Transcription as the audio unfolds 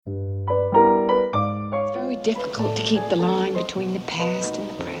difficult to keep the line between the past and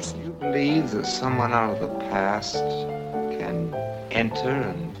the present. Do you believe that someone out of the past can enter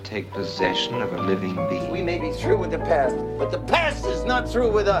and take possession of a living being? We may be through with the past, but the past is not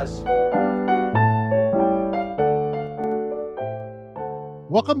through with us.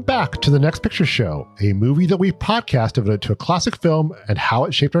 Welcome back to The Next Picture Show, a movie that we podcast devoted to a classic film and how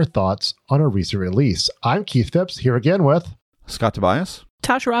it shaped our thoughts on a recent release. I'm Keith Phipps, here again with Scott Tobias,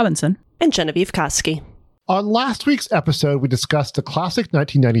 Tasha Robinson, and Genevieve Koski. On last week's episode, we discussed the classic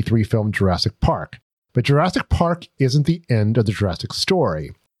 1993 film Jurassic Park. But Jurassic Park isn't the end of the Jurassic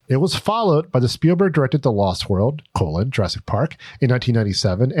story. It was followed by the Spielberg-directed The Lost World, Jurassic Park, in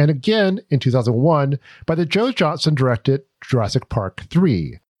 1997, and again in 2001 by the Joe Johnston-directed Jurassic Park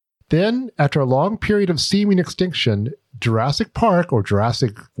 3. Then, after a long period of seeming extinction, Jurassic Park, or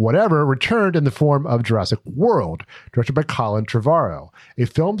Jurassic whatever, returned in the form of Jurassic World, directed by Colin Trevorrow, a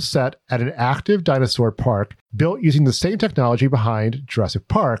film set at an active dinosaur park built using the same technology behind Jurassic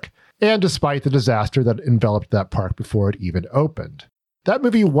Park, and despite the disaster that enveloped that park before it even opened. That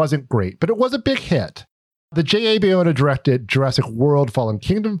movie wasn't great, but it was a big hit. The J.A. Bayona-directed Jurassic World Fallen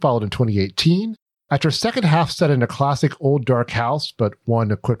Kingdom followed in 2018. After a second half set in a classic old dark house, but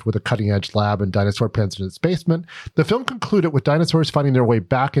one equipped with a cutting-edge lab and dinosaur pens in its basement, the film concluded with dinosaurs finding their way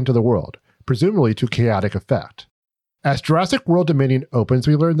back into the world, presumably to chaotic effect. As Jurassic World Dominion opens,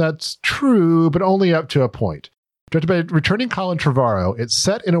 we learn that's true, but only up to a point. Directed by returning Colin Trevorrow, it's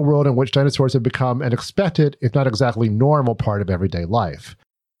set in a world in which dinosaurs have become an expected, if not exactly normal, part of everyday life.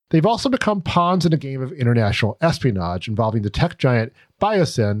 They've also become pawns in a game of international espionage involving the tech giant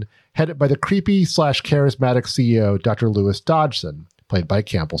Biosyn, headed by the creepy/charismatic CEO Dr. Lewis Dodgson, played by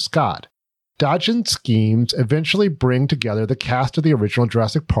Campbell Scott. Dodgson's schemes eventually bring together the cast of the original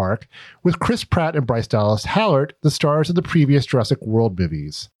Jurassic Park, with Chris Pratt and Bryce Dallas Howard, the stars of the previous Jurassic World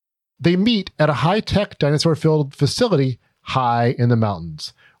movies. They meet at a high-tech dinosaur-filled facility high in the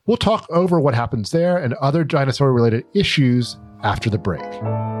mountains. We'll talk over what happens there and other dinosaur-related issues after the break.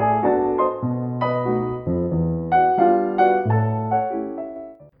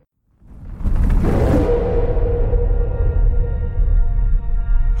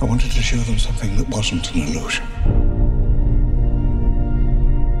 I wanted to show them something that wasn't an illusion.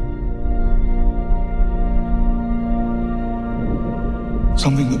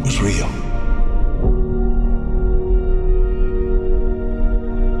 Something that was real.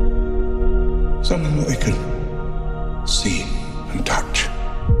 Something that they could see and touch.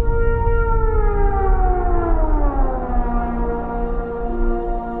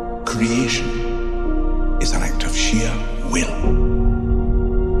 Creation is an act of sheer will.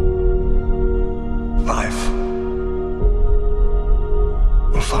 Life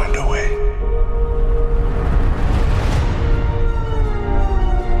will find a way.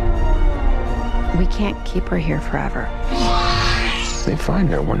 We can't keep her here forever. If they find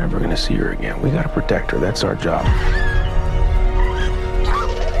her, we're never going to see her again. We got to protect her. That's our job.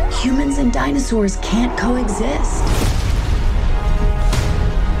 Humans and dinosaurs can't coexist.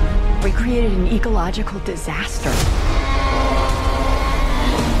 We created an ecological disaster.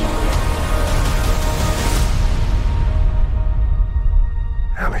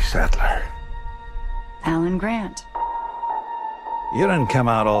 Ellie Sattler. Alan Grant. You didn't come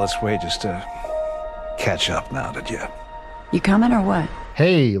out all this way just to catch up now, did you? You coming or what?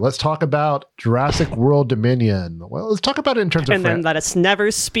 Hey, let's talk about Jurassic World Dominion. Well, let's talk about it in terms of... And then let us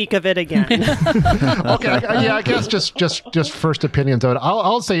never speak of it again. Okay, I guess just first opinions of it.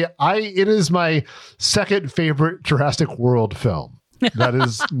 I'll say it is my second favorite Jurassic World film. That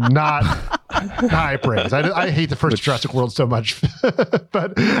is not high praise. I hate the first Jurassic World so much.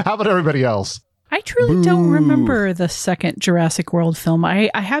 But how about everybody else? I truly don't remember the second Jurassic World film. I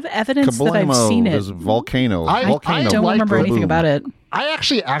have evidence that I've seen it. There's a volcano. I don't remember anything about it. I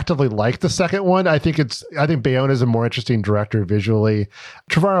actually actively like the second one. I think Bayona is a more interesting director visually.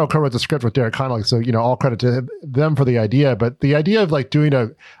 Trevorrow co-wrote the script with Derek Connolly, so all credit to them for the idea. But the idea of doing a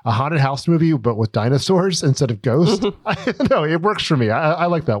haunted house movie but with dinosaurs instead of ghosts, I don't know, it works for me. I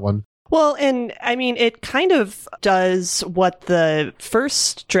like that one. Well, and I mean, it kind of does what the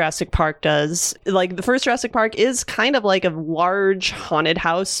first Jurassic Park does. Like, the first Jurassic Park is kind of like a large haunted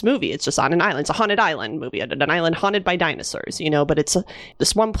house movie. It's just on an island. It's a haunted island movie, an island haunted by dinosaurs, but it's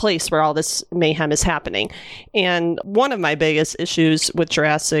this one place where all this mayhem is happening. And one of my biggest issues with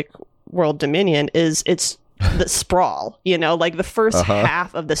Jurassic World Dominion is it's the sprawl, like the first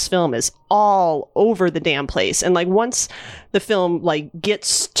half of this film is all over the damn place. And once the film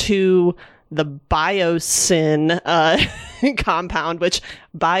gets to the Biosyn compound, which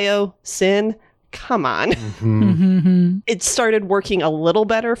Biosyn come on. Mm-hmm. It started working a little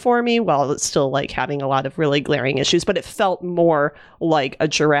better for me while it's still like having a lot of really glaring issues, but it felt more like a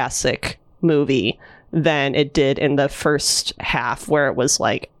Jurassic movie than it did in the first half, where it was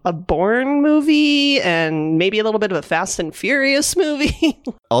like a Bourne movie and maybe a little bit of a Fast and Furious movie.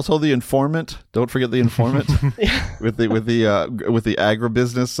 Also, The Informant. Don't forget The Informant with the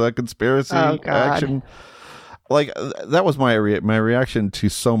agribusiness conspiracy action. Like, that was my reaction to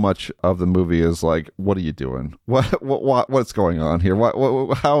so much of the movie is like, what are you doing? What's going on here?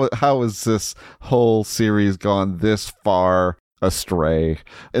 How is this whole series gone this far astray?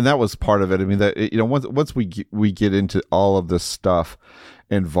 And that was part of it. I mean, that, you know, once we get into all of this stuff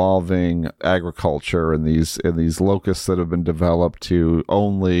involving agriculture and these locusts that have been developed to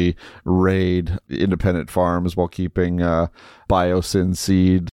only raid independent farms while keeping biosyn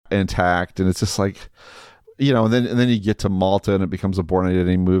seed intact, and it's just like, you know, and then you get to Malta and it becomes a Bourne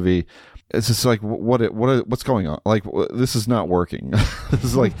Identity movie. It's just like, what's going on? Like, this is not working.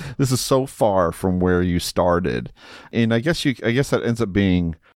 This is so far from where you started. And I guess that ends up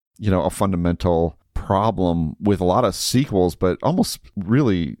being, you know, a fundamental problem with a lot of sequels, but almost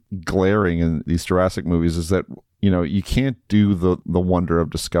really glaring in these Jurassic movies is that, you know, you can't do the wonder of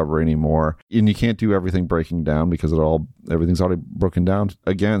discovery anymore, and you can't do everything breaking down because everything's already broken down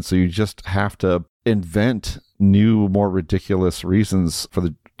again. So you just have to invent new, more ridiculous reasons for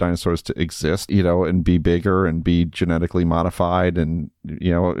the dinosaurs to exist, you know, and be bigger and be genetically modified and,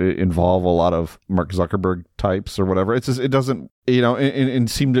 you know, involve a lot of Mark Zuckerberg types or whatever. It's just, it doesn't, you know, and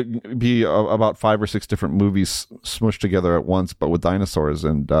seem to be about 5 or 6 different movies smushed together at once, but with dinosaurs.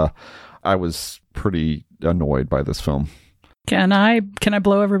 And I was pretty annoyed by this film. Can I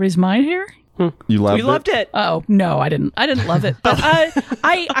blow everybody's mind here? You loved it? Oh, no, I didn't love it. But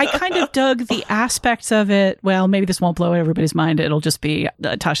I kind of dug the aspects of it. Well, maybe this won't blow everybody's mind. It'll just be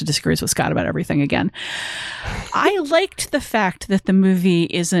Tasha disagrees with Scott about everything again. I liked the fact that the movie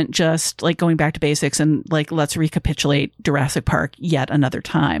isn't just like going back to basics and like, let's recapitulate Jurassic Park yet another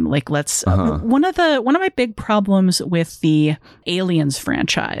time. Like, let's one of my big problems with the Aliens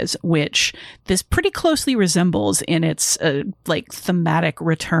franchise, which this pretty closely resembles in its like thematic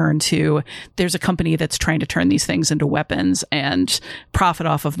return to, there's a company that's trying to turn these things into weapons and profit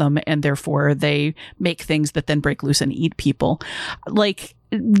off of them, and therefore they make things that then break loose and eat people. Like,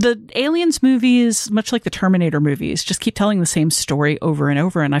 the Aliens movies, much like the Terminator movies, just keep telling the same story over and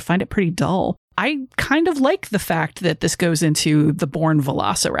over, and I find it pretty dull. I kind of like the fact that this goes into the Bourne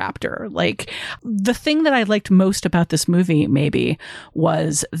Velociraptor. Like, the thing that I liked most about this movie, maybe,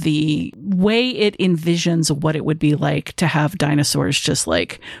 was the way it envisions what it would be like to have dinosaurs just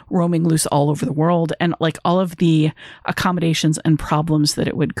like roaming loose all over the world, and like all of the accommodations and problems that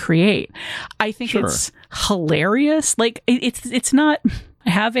it would create. I think it's hilarious. Like, it's not. I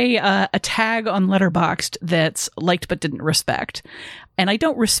have a tag on Letterboxd that's liked but didn't respect. And I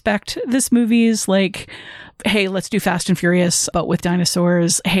don't respect this movie's like, hey, let's do Fast and Furious, but with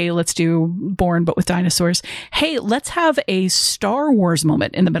dinosaurs. Hey, let's do Bourne, but with dinosaurs. Hey, let's have a Star Wars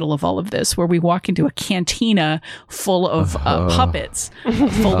moment in the middle of all of this where we walk into a cantina full of puppets,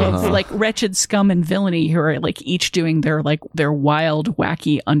 full of like wretched scum and villainy who are like each doing their wild,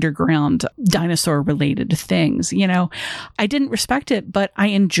 wacky, underground dinosaur related things. You know, I didn't respect it, but I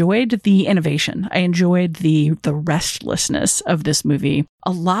enjoyed the innovation. I enjoyed the restlessness of this movie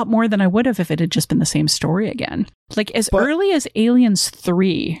a lot more than I would have if it had just been the same story again. Like, early as Aliens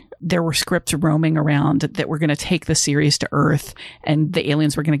 3, there were scripts roaming around that were going to take the series to Earth, and the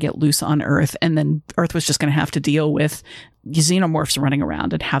aliens were going to get loose on Earth, and then Earth was just going to have to deal with xenomorphs running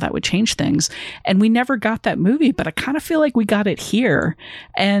around and how that would change things. And we never got that movie, but I kind of feel like we got it here.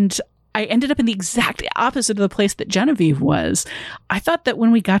 And I ended up in the exact opposite of the place that Genevieve was. I thought that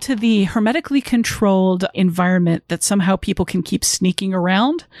when we got to the hermetically controlled environment that somehow people can keep sneaking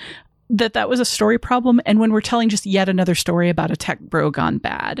around, that was a story problem. And when we're telling just yet another story about a tech bro gone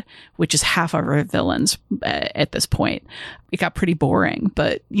bad, which is half of our villains at this point, it got pretty boring.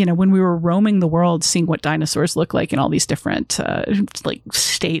 But, you know, when we were roaming the world, seeing what dinosaurs look like in all these different like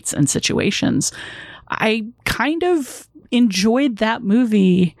states and situations, I kind of enjoyed that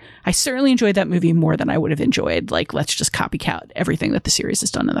movie. I certainly enjoyed that movie more than I would have enjoyed, like, let's just copycat everything that the series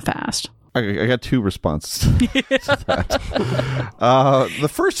has done in the past. I got 2 responses to that. The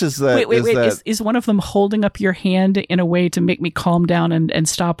first is that... Wait. Is one of them holding up your hand in a way to make me calm down and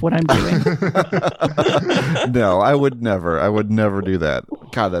stop what I'm doing? No, I would never do that.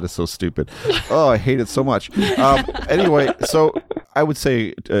 God, that is so stupid. Oh, I hate it so much. Anyway, so I would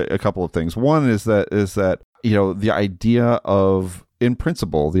say a couple of things. One is that, you know, the idea of, in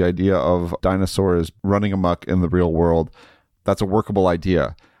principle, the idea of dinosaurs running amok in the real world, that's a workable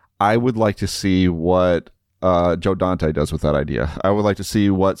idea. I would like to see what Joe Dante does with that idea. I would like to see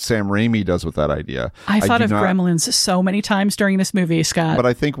what Sam Raimi does with that idea. I thought of Gremlins so many times during this movie, Scott. But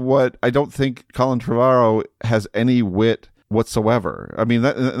I don't think Colin Trevorrow has any wit whatsoever. I mean,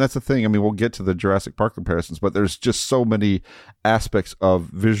 that's the thing. I mean, we'll get to the Jurassic Park comparisons, but there's just so many aspects of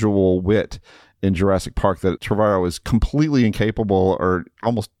visual wit in Jurassic Park that Trevorrow is completely incapable or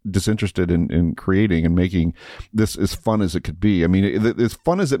almost disinterested in creating and making this as fun as it could be. I mean, as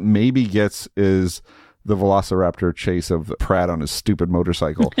fun as it maybe gets is the Velociraptor chase of Pratt on his stupid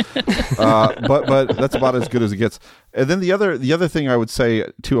motorcycle. But that's about as good as it gets. And then the other thing I would say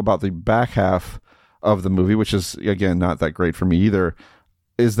too about the back half of the movie, which is again not that great for me either,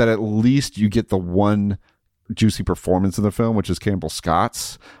 is that at least you get the one juicy performance in the film, which is Campbell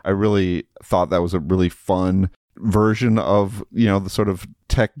Scott's. I really thought that was a really fun version of, you know, the sort of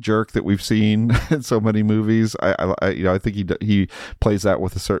tech jerk that we've seen in so many movies. I think he plays that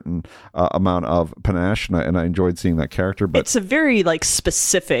with a certain amount of panache, and I enjoyed seeing that character. But it's a very like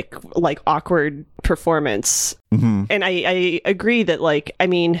specific, like awkward performance. Mm-hmm. And I agree that, like, I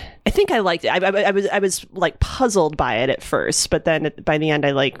mean, I think I liked it. I was like puzzled by it at first, but then by the end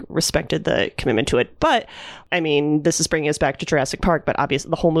I like respected the commitment to it. But I mean, this is bringing us back to Jurassic Park, but obviously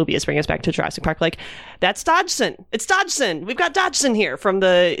the whole movie is bringing us back to Jurassic Park. Like, that's Dodgson. It's Dodgson. We've got Dodgson here from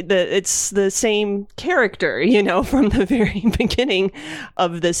it's the same character, you know, from the very beginning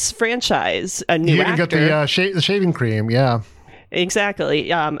of this franchise. A new actor. You got the shaving cream, yeah. Exactly.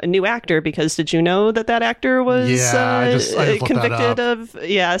 A new actor, because did you know that actor was I just convicted of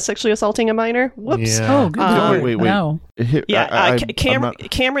sexually assaulting a minor? Whoops. Yeah. Oh, good. Wait. No.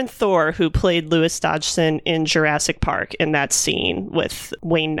 Cameron Thor, who played Louis Dodgson in Jurassic Park, in that scene with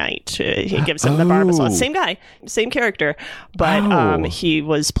Wayne Knight, he gives him the Barbasol. Same guy, same character, but he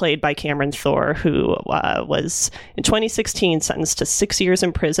was played by Cameron Thor, who was in 2016 sentenced to 6 years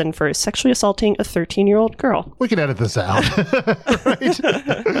in prison for sexually assaulting a 13-year-old girl. We can edit this out. Right?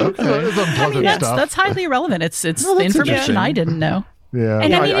 Okay. That's highly relevant. It's the information I didn't know. Yeah,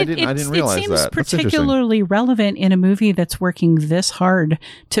 and I didn't realize it seems that. particularly relevant in a movie that's working this hard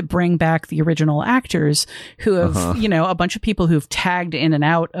to bring back the original actors who have, you know, a bunch of people who've tagged in and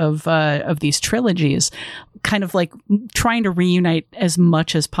out of these trilogies, kind of like trying to reunite as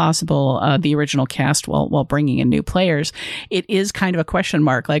much as possible the original cast while bringing in new players. It is kind of a question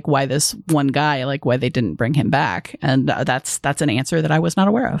mark, like why this one guy, like why they didn't bring him back, and that's an answer that I was not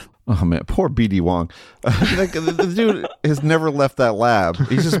aware of. Oh man, poor BD Wong. The dude has never left that lab.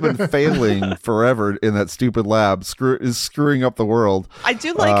 He's just been failing forever in that stupid lab, screwing up the world. I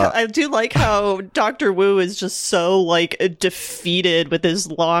do like how Dr. Wu is just so like defeated with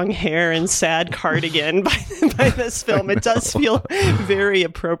his long hair and sad cardigan by this film. It does feel very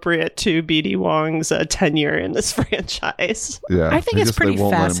appropriate to BD Wong's tenure in this franchise. Yeah, I think it's pretty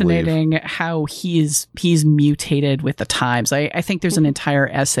fascinating how he's mutated with the times. I think there's an entire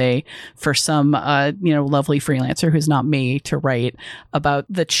essay for some lovely freelancer who's not me to write about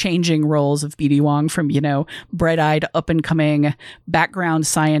the changing roles of BD Wong from, you know, bright-eyed up-and-coming background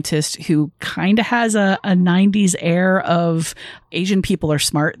scientist who kind of has a 90s air of Asian people are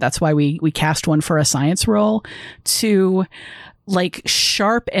smart, that's why we cast one for a science role, to like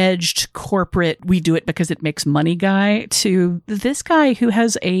sharp-edged corporate, we do it because it makes money guy, to this guy who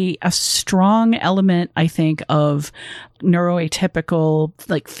has a strong element, I think, of neuroatypical,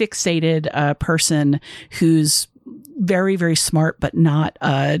 like fixated person who's very, very smart, but not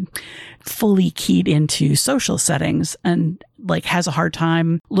fully keyed into social settings, and like has a hard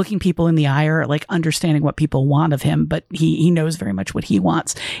time looking people in the eye or like understanding what people want of him, but he knows very much what he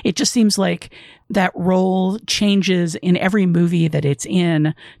wants. It just seems like that role changes in every movie that it's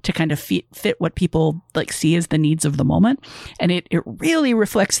in to kind of fit what people like see as the needs of the moment. And it really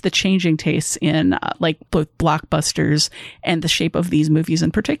reflects the changing tastes in like both blockbusters and the shape of these movies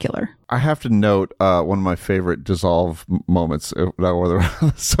in particular. I have to note one of my favorite Dissolve moments, or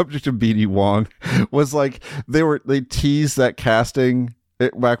the subject of BD Wong, was like they teased that casting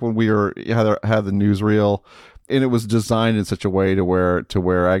back when we had the newsreel, and it was designed in such a way to where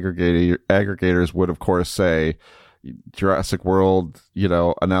aggregators would of course say Jurassic World, you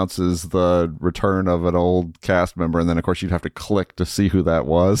know, announces the return of an old cast member, and then of course you'd have to click to see who that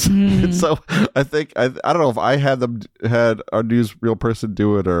was. And so I think I don't know if I had our newsreel person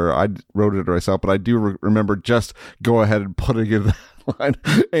do it or I wrote it myself, but I do remember just go ahead and putting in that line,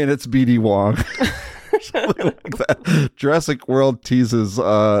 and it's BD Wong. Something like that. Jurassic World teases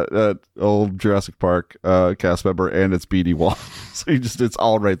old Jurassic Park cast member, and it's BD Wong. So it's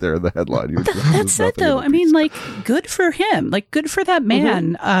all right there in the headline. That's it, though. I mean, like, good for him. Like, good for that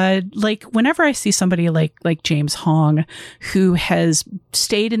man. Like, whenever I see somebody like James Hong, who has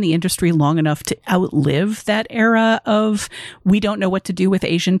stayed in the industry long enough to outlive that era of we don't know what to do with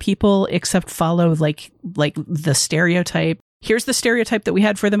Asian people except follow like the stereotype. Here's the stereotype that we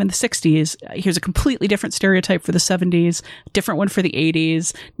had for them in the 60s. Here's a completely different stereotype for the 70s, different one for the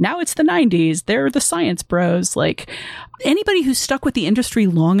 80s. Now it's the 90s. They're the science bros. Like, anybody who's stuck with the industry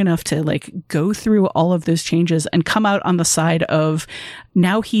long enough to like go through all of those changes and come out on the side of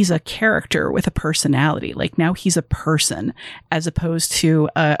now he's a character with a personality. Like, now he's a person as opposed to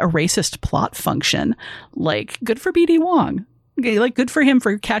a racist plot function. Like, good for BD Wong. Like, good for him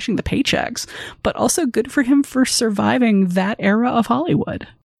for cashing the paychecks, but also good for him for surviving that era of Hollywood.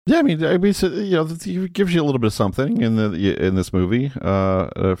 Yeah, I mean, so, it gives you a little bit of something in this movie,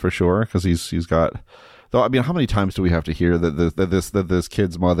 for sure, because he's got. Though, I mean, how many times do we have to hear that this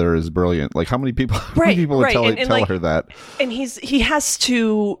kid's mother is brilliant? Like, how many people? How many people would tell her that? And he has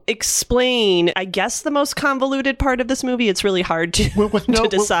to explain. I guess the most convoluted part of this movie. It's really hard to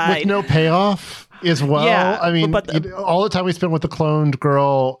decide. With no payoff as well. Yeah, I mean, all the time we spend with the cloned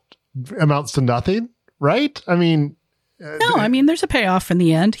girl amounts to nothing, right? I mean. No, I mean, there's a payoff in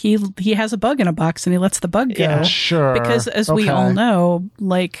the end. He has a bug in a box and he lets the bug go. Yeah, sure. Because as we all know,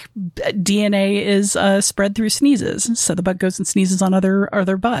 like, DNA is spread through sneezes. So the bug goes and sneezes on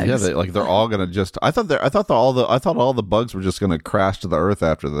other bugs. Yeah, they're all gonna just. I thought all the bugs were just gonna crash to the earth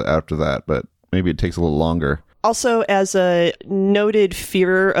after that, but maybe it takes a little longer. Also, as a noted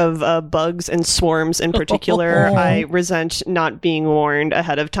fear of bugs and swarms in particular, I resent not being warned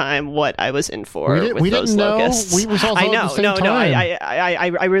ahead of time what I was in for with those locusts. We was all I know,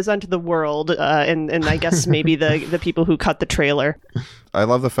 I resent the world, and I guess maybe the people who cut the trailer. I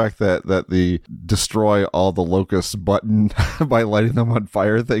love the fact that the destroy all the locusts button by lighting them on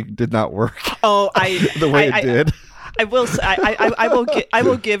fire thing did not work. Oh, the way it did. I will say, I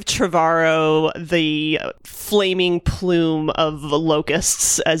will give Trevorrow the flaming plume of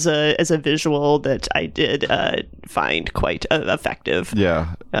locusts as a visual that I did find quite effective.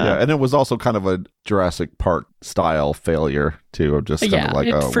 Yeah, and it was also kind of a Jurassic Park style failure too, of just kind of like,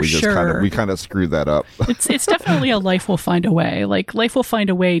 we kind of screwed that up. It's definitely a life will find a way. Like, life will find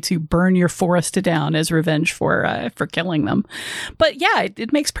a way to burn your forest down as revenge for killing them. But yeah,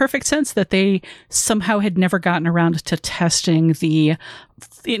 it makes perfect sense that they somehow had never gotten around to testing the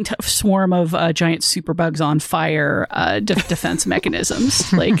swarm of giant superbugs on fire defense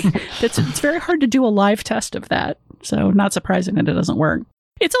mechanisms. Like, it's very hard to do a live test of that. So not surprising that it doesn't work.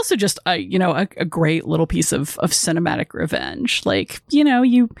 It's also just a great little piece of cinematic revenge. Like,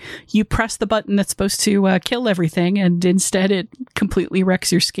 you press the button that's supposed to kill everything, and instead it completely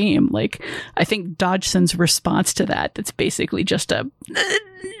wrecks your scheme. Like, I think Dodgson's response to that's basically just a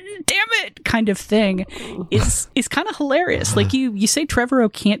damn it kind of thing is kind of hilarious. Like, you say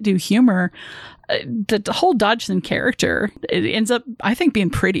Trevorrow can't do humor. The whole Dodgson character, it ends up, I think, being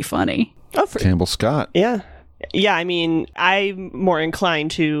pretty funny. Campbell Scott. Yeah. Yeah, I mean, I'm more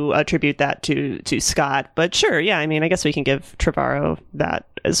inclined to attribute that to Scott, but sure, yeah, I mean, I guess we can give Trevorrow that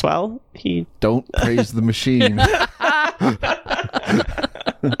as well. Don't praise the machine.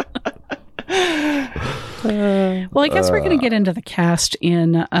 Well, I guess we're going to get into the cast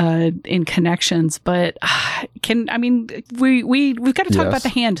in Connections, but we've got to talk about the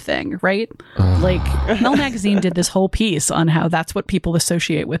hand thing, right? Like, Mel Magazine did this whole piece on how that's what people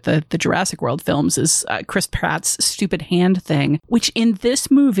associate with the Jurassic World films is Chris Pratt's stupid hand thing, which in this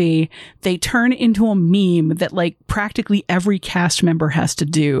movie they turn into a meme that like practically every cast member has to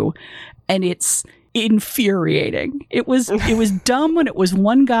do, and it's infuriating. It was dumb when it was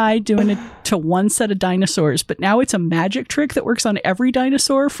one guy doing it to one set of dinosaurs, but now it's a magic trick that works on every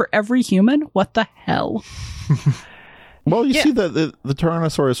dinosaur for every human. What the hell? Well, you see the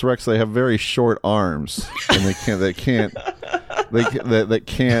Tyrannosaurus Rex, they have very short arms, and they can't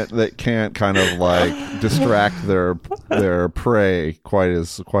kind of like distract their prey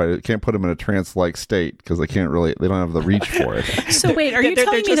quite can't put them in a trance-like state because they don't have the reach for it. So wait, are you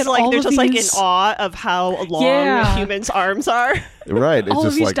telling me that they're just like in awe of how long humans' arms are? Right. It's all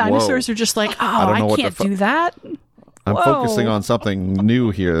just of these like, dinosaurs are just like, I can't do that. I'm focusing on something new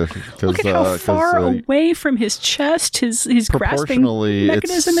here. Look at how far away from his chest his grasping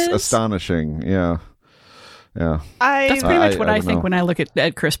mechanism is. It's astonishing. Yeah. That's pretty much what I think when I look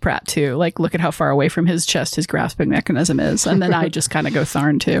at Chris Pratt too. Like, look at how far away from his chest his grasping mechanism is, and then I just kind of go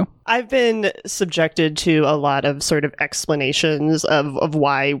Tharn too. I've been subjected to a lot of sort of explanations of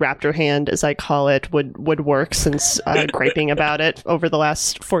why Raptor Hand, as I call it, would work since griping about it over the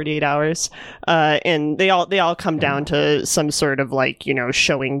last 48 hours. And they all come down to some sort of like,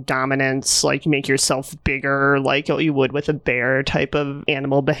 showing dominance, like make yourself bigger, like you would with a bear type of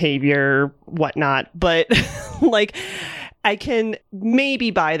animal behavior, whatnot. But like, I can maybe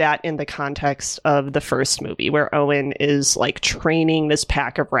buy that in the context of the first movie where Owen is like training this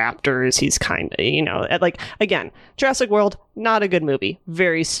pack of raptors. He's kind of, like, again, Jurassic World, not a good movie,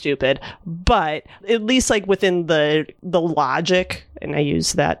 very stupid, but at least like within the logic, and I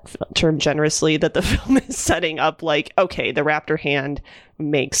use that term generously, that the film is setting up, like, okay, the raptor hand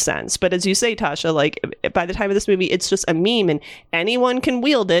makes sense. But as you say, Tasha, like by the time of this movie, it's just a meme and anyone can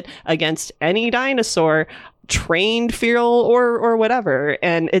wield it against any dinosaur, trained, feral, or whatever,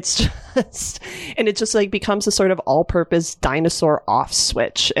 and it just like becomes a sort of all-purpose dinosaur off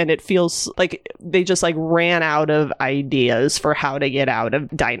switch, and it feels like they just like ran out of ideas for how to get out of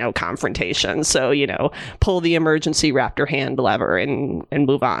dino confrontation. So pull the emergency raptor hand lever and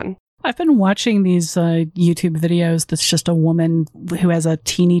move on. I've been watching these YouTube videos that's just a woman who has a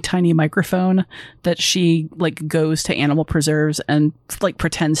teeny tiny microphone that she like goes to animal preserves and like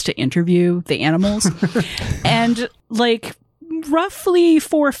pretends to interview the animals. And like roughly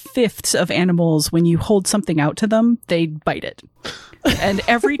 4/5 of animals, when you hold something out to them, they bite it. And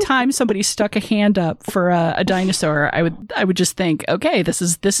every time somebody stuck a hand up for a dinosaur, I would just think, okay, this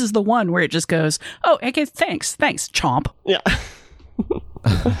is the one where it just goes, oh, okay, thanks, chomp. Yeah.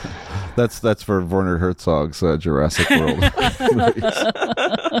 That's for Werner Herzog's Jurassic World.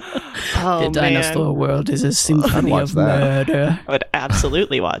 The dinosaur world is a symphony of murder. I would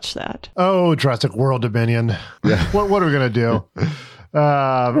absolutely watch that. Oh, Jurassic World Dominion. Yeah. What are we going to do?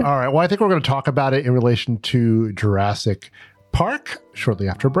 All right. Well, I think we're going to talk about it in relation to Jurassic Park shortly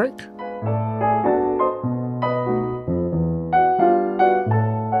after a break.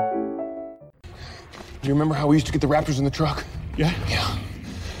 Do you remember how we used to get the raptors in the truck? Yeah? Yeah.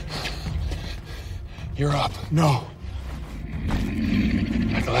 You're up. No.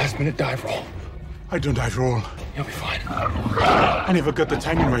 At the last minute dive roll. I don't dive roll. You'll be fine. I never got the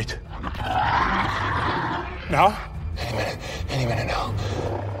timing right. Now? Any minute now.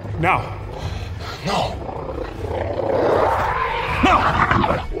 Now. No.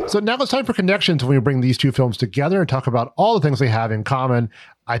 So now it's time for connections when we bring these two films together and talk about all the things they have in common.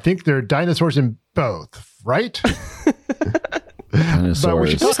 I think there are dinosaurs in both, right? But we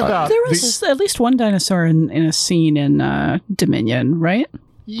should talk about there was at least one dinosaur in a scene in Dominion, right?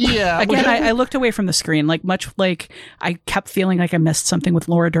 Yeah. Again, I looked away from the screen, much like I kept feeling like I missed something with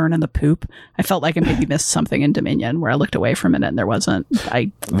Laura Dern and the poop. I felt like I maybe missed something in Dominion where I looked away from it and there wasn't.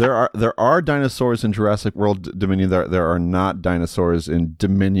 There are dinosaurs in Jurassic World Dominion. There are not dinosaurs in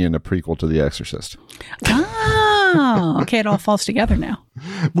Dominion, a prequel to The Exorcist. Oh, okay. It all falls together now.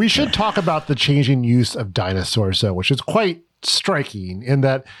 We should talk about the changing use of dinosaurs, though, which is quite striking in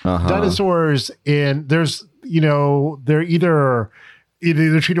that dinosaurs they're either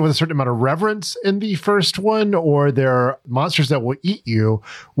treated with a certain amount of reverence in the first one, or they're monsters that will eat you.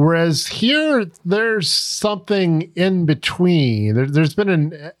 Whereas here, there's something in between. There's been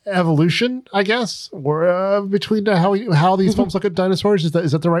an evolution, I guess, or between how these films look at dinosaurs. Is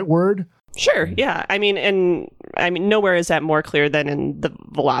that the right word? Sure. Yeah. I mean, nowhere is that more clear than in the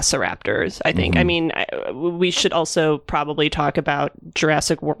Velociraptors, I think. We should also probably talk about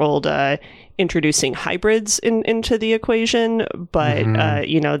Jurassic World introducing hybrids into the equation, but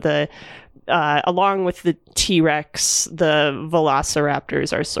along with the T-Rex, the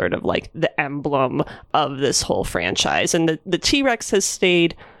Velociraptors are sort of like the emblem of this whole franchise, and the T-Rex has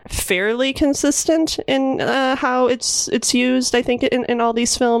stayed fairly consistent in how it's used, I think, in all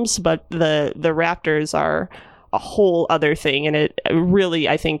these films, but the raptors are a whole other thing, and it really,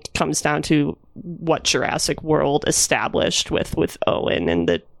 I think, comes down to what Jurassic World established with Owen and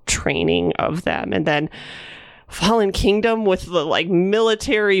the training of them, and then Fallen Kingdom with the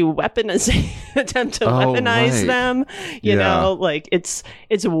military weaponization attempt to weaponize them. You know, it's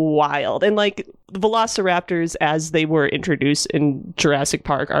wild. And the Velociraptors as they were introduced in Jurassic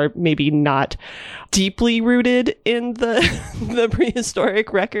Park are maybe not deeply rooted in the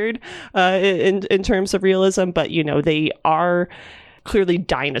prehistoric record in terms of realism, but they are clearly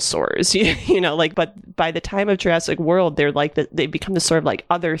dinosaurs, but by the time of Jurassic World, they're they become this sort of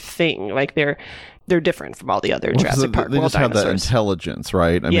other thing. They're different from all the other Jurassic Park They World just have dinosaurs. that intelligence,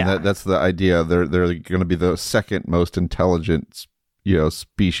 right? I mean, that's the idea. They're going to be the second most intelligent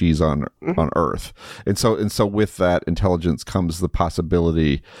species on Earth. And so with that intelligence comes the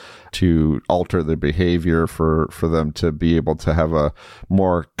possibility to alter their behavior for them to be able to have a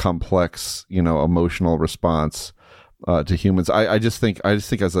more complex, emotional response to humans. I guess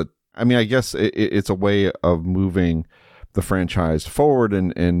it's a way of moving the franchise forward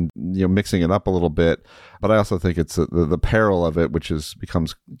and mixing it up a little bit. But I also think it's the peril of it, which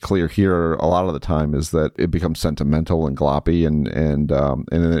becomes clear here a lot of the time, is that it becomes sentimental and gloppy, and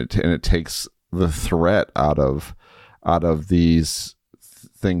it takes the threat out of these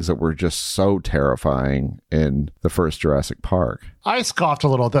things that were just so terrifying in the first Jurassic Park. I scoffed a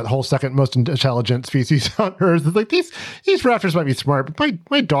little at that whole second most intelligent species on Earth. It's like these raptors might be smart, but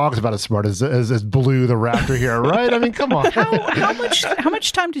my dog's about as smart as Blue the raptor here, right? I mean, come on. How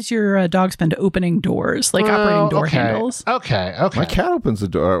much time does your dog spend opening doors, like operating door handles? Okay. My cat opens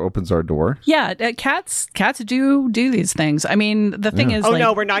our door. Yeah, cats do these things. I mean, the thing is,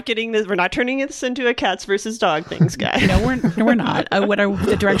 no, we're not getting this. We're not turning this into a cats versus dog things, guys. No, we're not.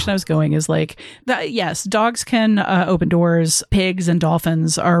 The direction I was going is like that. Yes, dogs can open doors. Pigs and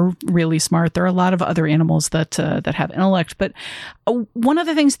dolphins are really smart. There are a lot of other animals that have intellect, but one of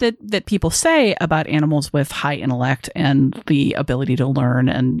the things that people say about animals with high intellect and the ability to learn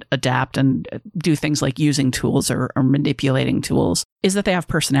and adapt and do things like using tools or manipulating tools is that they have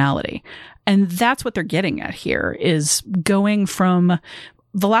personality. And that's what they're getting at here, is going from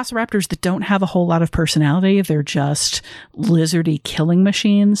velociraptors that don't have a whole lot of personality, they're just lizardy killing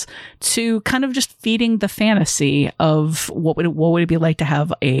machines, to kind of just feeding the fantasy of what would it be like to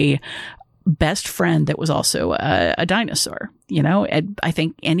have a best friend that was also a dinosaur. I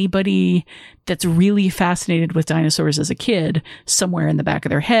think anybody that's really fascinated with dinosaurs as a kid, somewhere in the back of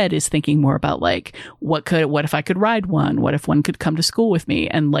their head is thinking more about like, what if I could ride one? What if one could come to school with me?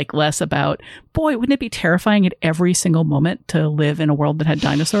 And like less about, boy, wouldn't it be terrifying at every single moment to live in a world that had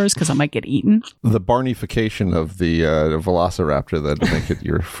dinosaurs because I might get eaten? The barnification of the velociraptor that make it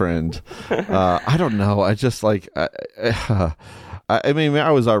your friend. I don't know. I just like, I mean,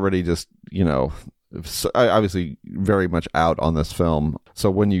 I was already just, obviously very much out on this film.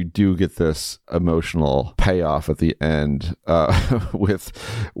 So when you do get this emotional payoff at the end, with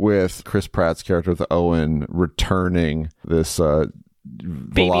Chris Pratt's character, with Owen, returning this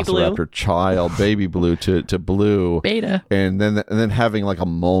velociraptor child, baby Blue, to Blue Beta, and then having like a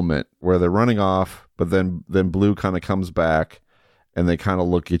moment where they're running off, but then Blue kind of comes back. And they kind of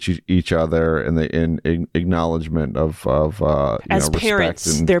look at each other, and they in acknowledgement of as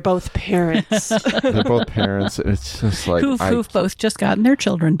parents. They're both parents. They're both parents. And it's just like who've both just gotten their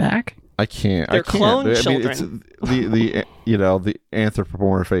children back. I can't. They're clone children. It's the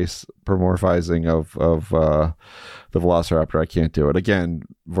anthropomorphizing of the Velociraptor. I can't do it. Again,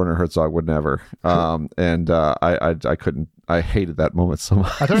 Werner Herzog would never. And I couldn't. I hated that moment so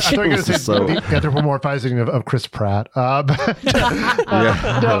much. I thought you were going to say the anthropomorphizing of Chris Pratt. I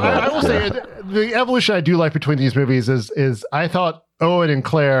will say the evolution I do like between these movies is I thought Owen and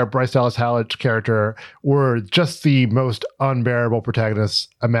Claire, Bryce Dallas Howard's character, were just the most unbearable protagonists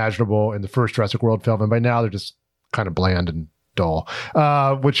imaginable in the first Jurassic World film, and by now they're just kind of bland and dull,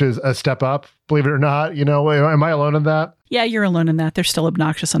 which is a step up, believe it or not. Am I alone in that? Yeah, you're alone in that. They're still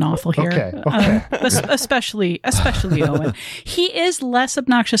obnoxious and awful here. Okay. Especially Owen. He is less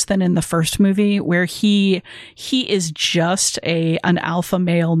obnoxious than in the first movie, where he is just an alpha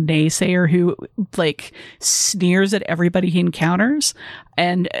male naysayer who like sneers at everybody he encounters,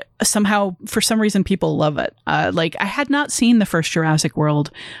 and somehow for some reason people love it. Like I had not seen the first Jurassic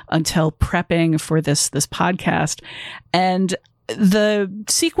World until prepping for this podcast, and the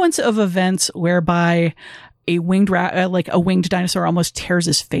sequence of events whereby a winged dinosaur almost tears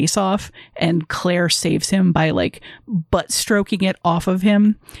his face off, and Claire saves him by like butt stroking it off of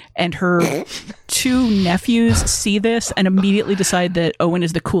him, and her two nephews see this and immediately decide that Owen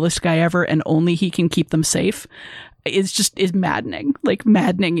is the coolest guy ever and only he can keep them safe. Is maddening, like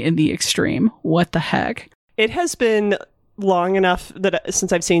maddening in the extreme. What the heck? It has been long enough that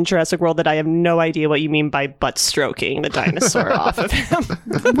since I've seen Jurassic World that I have no idea what you mean by butt stroking the dinosaur off of him.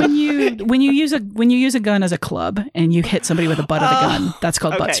 When you use a gun as a club and you hit somebody with the butt of the gun, that's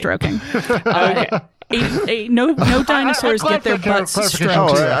called butt stroking. No dinosaurs get their butts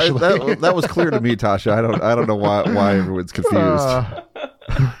stroked. That was clear to me, Tasha. I don't know why everyone's confused.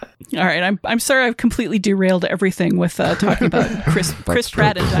 All right, I'm sorry I've completely derailed everything with talking about Chris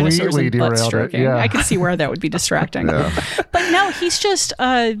Pratt and dinosaurs and butt stroking. Yeah. I can see where that would be distracting. Yeah. But no, he's just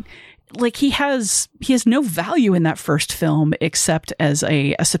like he has no value in that first film except as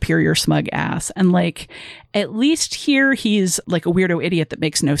a superior smug ass. And like, at least here he's like a weirdo idiot that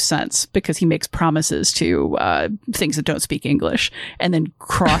makes no sense because he makes promises to things that don't speak English and then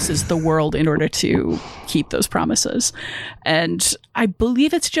crosses the world in order to keep those promises. And I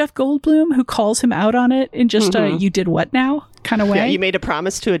believe it's Jeff Goldblum who calls him out on it in just a "you did what now" kind of way. Yeah, you made a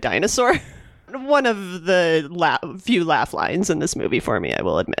promise to a dinosaur. One of the few laugh lines in this movie for me, I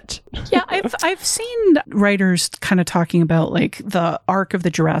will admit. Yeah, I've seen writers kind of talking about like the arc of the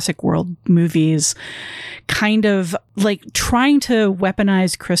Jurassic World movies, kind of like trying to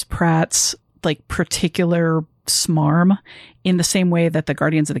weaponize Chris Pratt's like particular smarm in the same way that the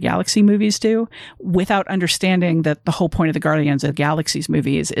Guardians of the Galaxy movies do, without understanding that the whole point of the Guardians of the Galaxy's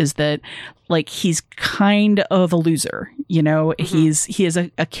movies is that like he's kind of a loser, you know. He is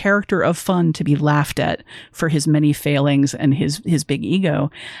a character of fun to be laughed at for his many failings and his big ego.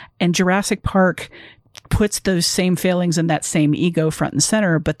 And Jurassic Park puts those same failings and that same ego front and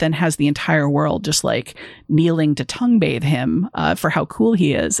center, but then has the entire world just like kneeling to tongue bathe him for how cool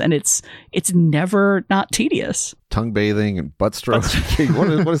he is. And it's never not tedious. Tongue bathing and butt stroking. what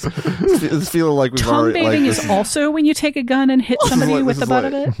is it's feeling like we've tongue already bathing like, is also when you take a gun and hit somebody with the butt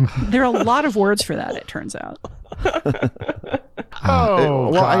of it. There are a lot of words for that, it turns out.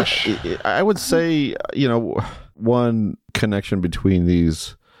 I would say, you know, one connection between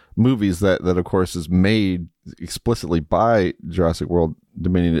these movies that of course is made explicitly by Jurassic World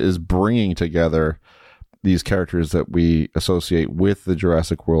Dominion is bringing together these characters that we associate with the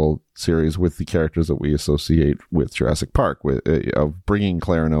Jurassic World series with the characters that we associate with Jurassic Park, with of bringing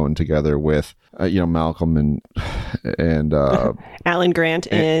Claire and Owen together with Malcolm and Alan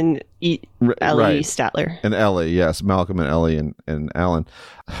Grant and Ellie Statler and Ellie, yes, Malcolm and Ellie and Alan,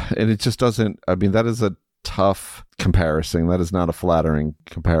 and it just doesn't. I mean, that is a tough comparison. That is not a flattering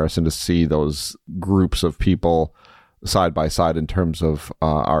comparison to see those groups of people side by side in terms of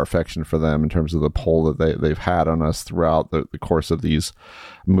our affection for them, in terms of the pull that they've had on us throughout the course of these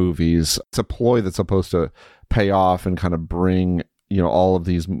movies. It's a ploy that's supposed to pay off and kind of bring, you know, all of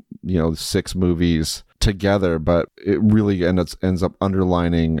these, you know, 6 movies together, but it really ends up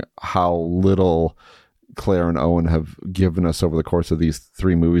underlining how little Claire and Owen have given us over the course of these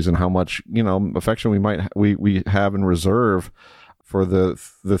 3 movies, and how much, you know, affection we have in reserve for the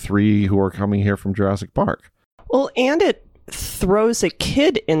 3 who are coming here from Jurassic Park. Well, and it throws a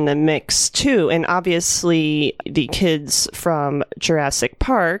kid in the mix too, and obviously the kids from Jurassic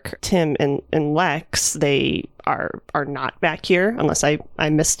Park, Tim and Lex, they are not back here unless I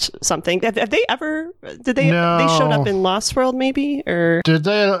missed something. Have they ever? Did they? No. They showed up in Lost World, maybe, or did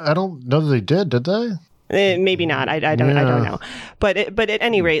they? I don't know that they did. Did they? Maybe not. I don't know. But at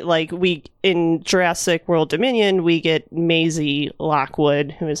any rate, like we in Jurassic World Dominion, we get Maisie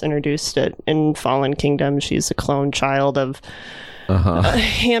Lockwood, who is introduced in Fallen Kingdom. She's a clone child of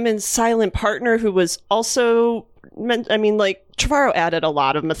Hammond's silent partner, who was also meant. I mean, like Trevorrow added a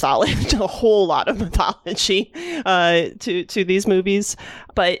lot of mythology, a whole lot of mythology to these movies.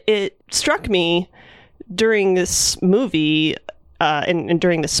 But it struck me during this movie and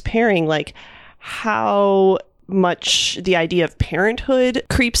during this pairing, like how much the idea of parenthood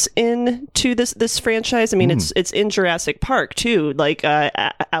creeps into this franchise. I mean, it's in Jurassic Park too. Like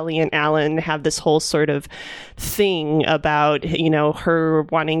Ellie and Alan have this whole sort of thing about, you know, her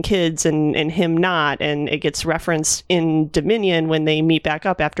wanting kids and him not, and it gets referenced in Dominion when they meet back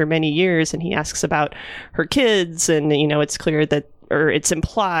up after many years, and he asks about her kids, and you know, it's clear that, or it's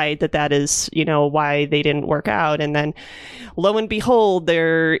implied that is, you know, why they didn't work out. And then lo and behold,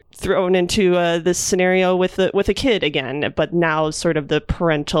 they're thrown into this scenario with a kid again, but now sort of the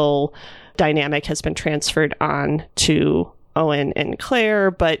parental dynamic has been transferred on to Owen and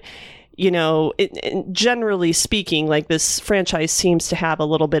Claire. But, you know, generally speaking, like this franchise seems to have a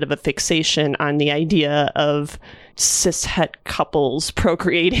little bit of a fixation on the idea of cishet couples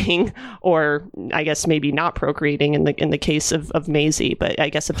procreating, or I guess maybe not procreating in the case of Maisie, but I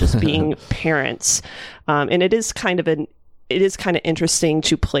guess of just being parents. And it is kind of interesting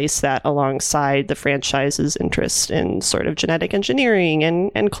to place that alongside the franchise's interest in sort of genetic engineering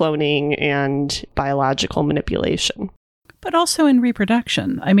and cloning and biological manipulation. But also in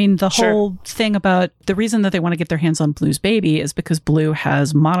reproduction. I mean, the whole thing about the reason that they want to get their hands on Blue's baby is because Blue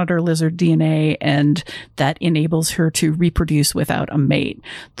has monitor lizard DNA, and that enables her to reproduce without a mate.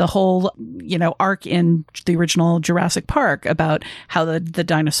 The whole, you know, arc in the original Jurassic Park about how the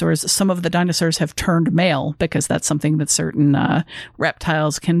dinosaurs, some of the dinosaurs have turned male because that's something that certain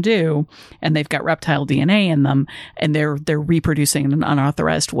reptiles can do, and they've got reptile DNA in them, and they're reproducing in an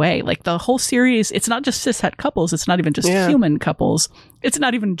unauthorized way. Like the whole series, it's not just cishet couples, it's not even just human couples. It's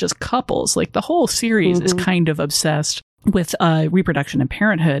not even just couples. Like the whole series is kind of obsessed with reproduction and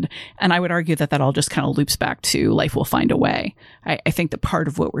parenthood. And I would argue that all just kind of loops back to Life Will Find a Way. I think that part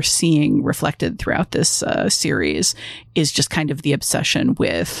of what we're seeing reflected throughout this series is just kind of the obsession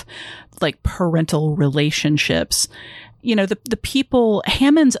with like parental relationships. You know, the people,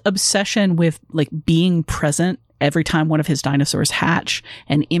 Hammond's obsession with like being present every time one of his dinosaurs hatch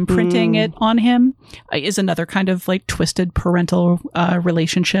and imprinting it on him is another kind of like twisted parental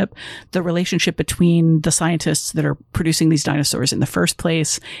relationship. The relationship between the scientists that are producing these dinosaurs in the first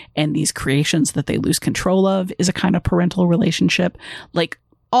place and these creations that they lose control of is a kind of parental relationship. Like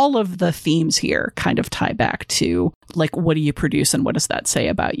all of the themes here kind of tie back to like, what do you produce and what does that say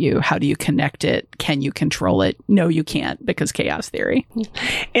about you? How do you connect it? Can you control it? No, you can't, because chaos theory.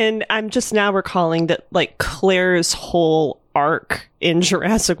 And I'm just now recalling that like Claire's whole arc in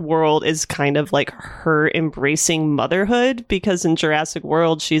Jurassic World is kind of like her embracing motherhood, because in Jurassic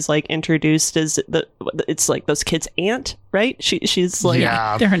World she's like introduced as it's like those kids' aunt, right? She's like,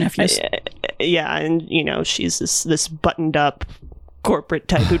 they're her nephews. Yeah, and you know, she's this buttoned up corporate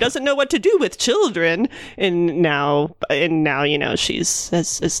type who doesn't know what to do with children, and now you know, she's,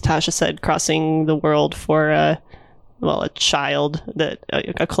 as Tasha said, crossing the world for a child, that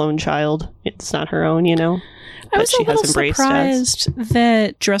a clone child. It's not her own, you know. I was a little surprised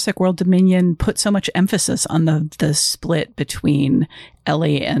that Jurassic World Dominion put so much emphasis on the split between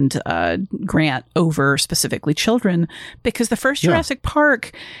Ellie and Grant over specifically children, because the first Jurassic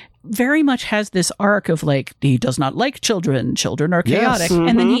Park very much has this arc of like, he does not like children are chaotic,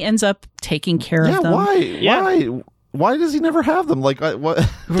 and then he ends up taking care of them. Why does he never have them? Like, what?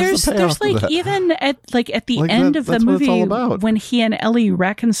 There's like, even at the end of the movie, when he and Ellie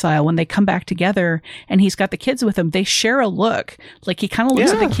reconcile, when they come back together and he's got the kids with him, they share a look. Like, he kind of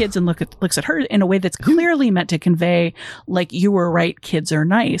looks at the kids and looks at her in a way that's clearly meant to convey, like, you were right, kids are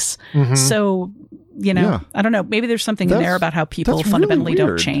nice. So, you know, I don't know. Maybe there's something in there about how people fundamentally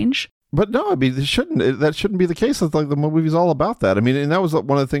don't change. But no, I mean, that shouldn't be the case. It's like the movie's all about that. I mean, and that was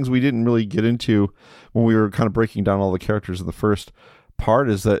one of the things we didn't really get into when we were kind of breaking down all the characters in the first part,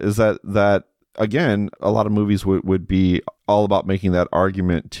 is that again, a lot of movies would be all about making that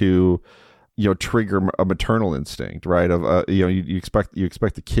argument to, you know, trigger a maternal instinct, right? Of you know, you expect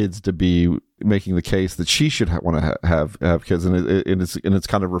the kids to be making the case that she should want to have kids, and it's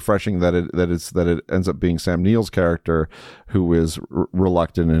kind of refreshing that it ends up being Sam Neill's character who is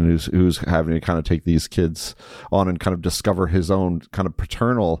reluctant and who's having to kind of take these kids on and kind of discover his own kind of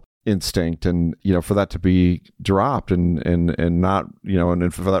paternal instinct, and you know, for that to be dropped and not, you know,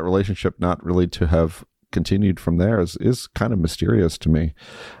 and for that relationship not really to have continued from there is kind of mysterious to me,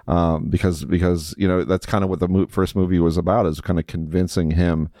 because you know, that's kind of what the first movie was about, is kind of convincing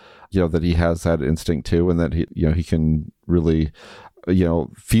him, you know, that he has that instinct too, and that he can really, you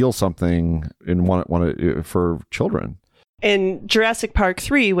know, feel something and want it for children. In Jurassic Park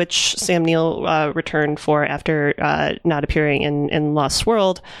 3, which Sam Neill returned for after not appearing in Lost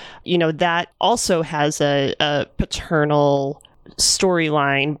World, you know, that also has a paternal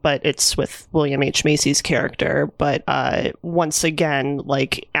storyline, but it's with William H. Macy's character. But once again,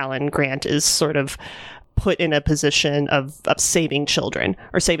 like, Alan Grant is sort of put in a position of saving children,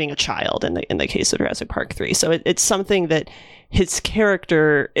 or saving a child in the case of Jurassic Park 3. So it's something that his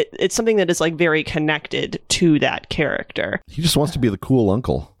character, it's something that is like very connected to that character. He just wants to be the cool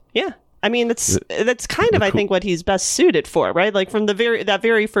uncle. Yeah. I mean, that's kind of, I think, what he's best suited for, right? Like, from that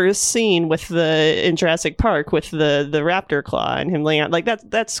very first scene in Jurassic Park with the raptor claw and him laying out, like,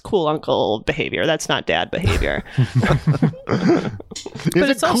 that's cool uncle behavior. That's not dad behavior. But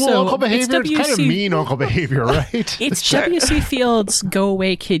it's cool also, uncle behavior? It's kind of mean uncle behavior, right? It's W.C. Fields' "go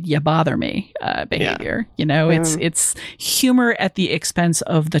away, kid, you bother me" behavior. You know, it's humor at the expense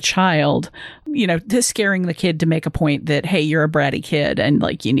of the child. You know, scaring the kid to make a point that, hey, you're a bratty kid and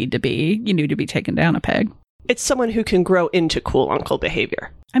like you need to be taken down a peg. It's someone who can grow into cool uncle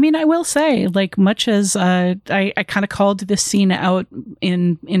behavior. I mean, I will say, like, much as I kind of called this scene out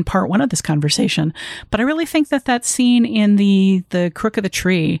in part one of this conversation, but I really think that scene in the Crook of the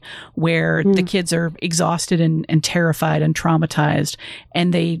Tree, where the kids are exhausted and terrified and traumatized,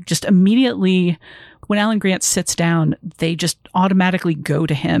 and they just immediately, when Alan Grant sits down, they just automatically go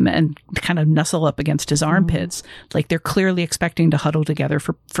to him and kind of nuzzle up against his armpits. Like, they're clearly expecting to huddle together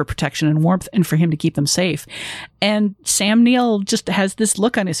for protection and warmth and for him to keep them safe. And Sam Neill just has this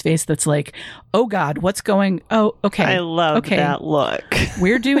look on his face that's like, oh God, what's going? Oh, okay. I love that look.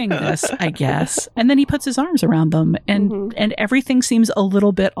 We're doing this, I guess. And then he puts his arms around them and everything seems a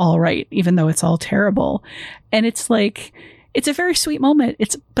little bit all right, even though it's all terrible. And it's like, it's a very sweet moment.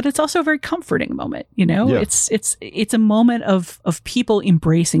 But it's also a very comforting moment. You know, Yeah. it's a moment of people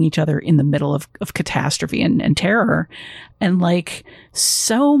embracing each other in the middle of catastrophe and terror. And like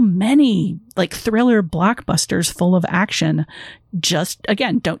so many like thriller blockbusters full of action, just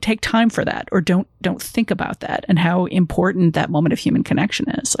again, don't take time for that, or don't think about that and how important that moment of human connection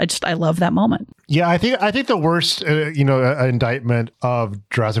is. I love that moment. Yeah, I think the worst, indictment of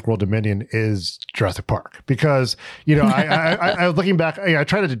Jurassic World Dominion is Jurassic Park, because I was looking back. I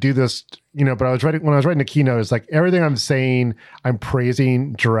tried to do this, but when I was writing the keynote, it's like everything I'm saying, I'm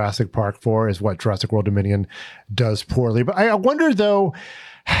praising Jurassic Park for is what Jurassic World Dominion does poorly. But I wonder though,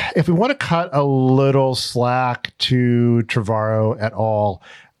 if we want to cut a little slack to Trevorrow et al.,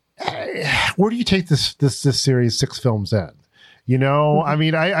 where do you take this series 6 films in? I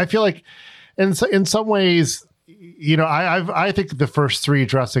mean, I feel like in some ways, I think the first 3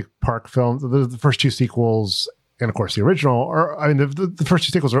 Jurassic Park films, the first 2 sequels, and of course the original, the first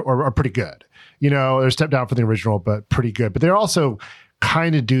 2 sequels are pretty good. They're a step down from the original, but pretty good. But they're also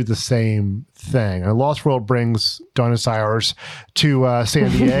kind of do the same thing. And Lost World brings dinosaurs to San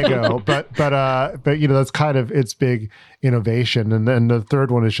Diego, but that's kind of its big innovation. And then the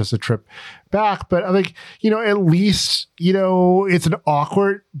third one is just a trip back. But I think at least it's an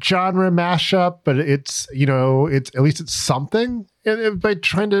awkward genre mashup, but it's at least it's something. And by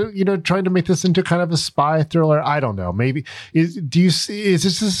trying to make this into kind of a spy thriller, I don't know. Maybe is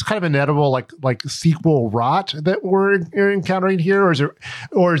this kind of inedible like sequel rot that we're encountering here,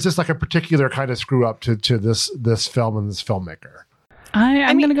 or is this like a particular kind of screw up to this film and this filmmaker?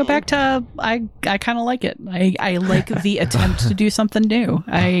 I'm going to go back to I kind of like it. I like the attempt to do something new.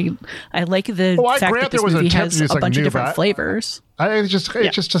 I like the fact that this movie has a bunch of different flavors. It's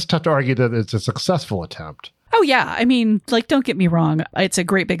just tough to argue that it's a successful attempt. Oh yeah, I mean, like, don't get me wrong, it's a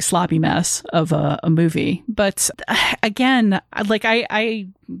great big sloppy mess of a movie. But again, like I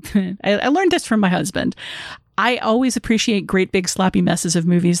learned this from my husband. I always appreciate great big sloppy messes of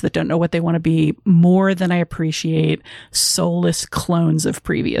movies that don't know what they want to be more than I appreciate soulless clones of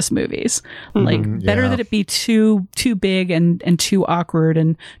previous movies. Better that it be too big and too awkward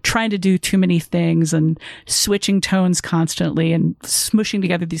and trying to do too many things and switching tones constantly and smushing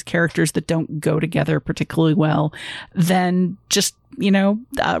together these characters that don't go together particularly well than just,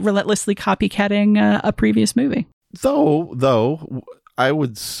 relentlessly copycatting a previous movie. Though I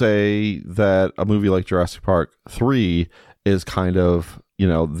would say that a movie like Jurassic Park 3 is kind of,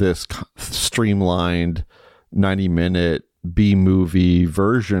 this streamlined 90-minute B-movie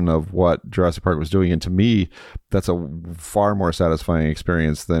version of what Jurassic Park was doing. And to me, that's a far more satisfying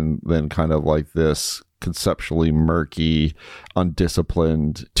experience than kind of like this conceptually murky,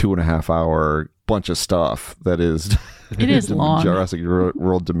 undisciplined 2.5-hour bunch of stuff that is it is long. Jurassic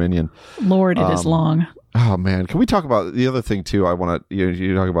World Dominion. Lord, it is long. Oh man, can we talk about the other thing too? I want to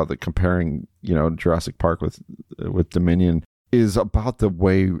you talk about the comparing Jurassic Park with Dominion is about the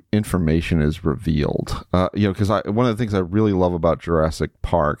way information is revealed. Because one of the things I really love about Jurassic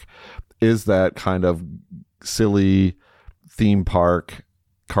Park is that kind of silly theme park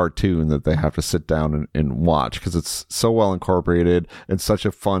cartoon that they have to sit down and watch, because it's so well incorporated and such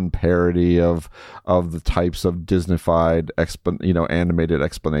a fun parody of the types of Disneyfied animated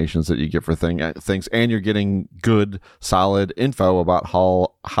explanations that you get for things, and you're getting good solid info about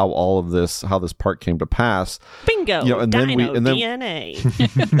how this park came to pass. Bingo. And then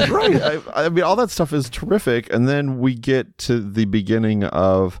DNA. Right. I mean, all that stuff is terrific, and then we get to the beginning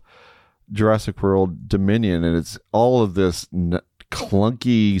of Jurassic World Dominion, and it's all of this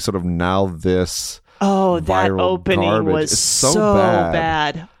clunky sort of that opening garbage. Was it's so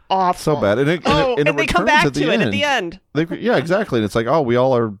bad. Awful. So bad. And they come back to it at the end. Yeah, exactly. And it's like, we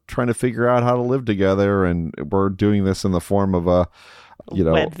all are trying to figure out how to live together, and we're doing this in the form of a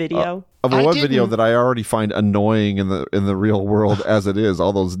web video. Of a web video that I already find annoying in the real world as it is.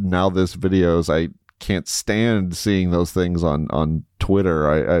 All those Now This videos, I can't stand seeing those things on Twitter.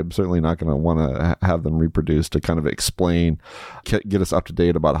 I'm certainly not going to want to have them reproduced to kind of explain, get us up to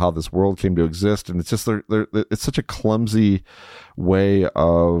date about how this world came to exist. And it's just it's such a clumsy way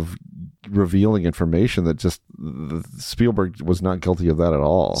of revealing information that just Spielberg was not guilty of that at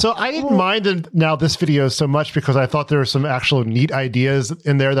all. So I didn't mind Now This video so much because I thought there were some actual neat ideas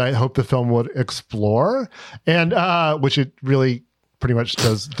in there that I hope the film would explore, and which it really pretty much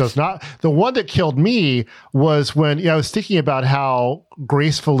does not. The one that killed me was when I was thinking about how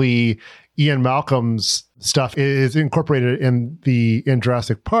gracefully Ian Malcolm's stuff is incorporated in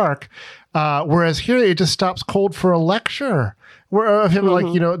Jurassic Park, Whereas here it just stops cold for a lecture. Where of him,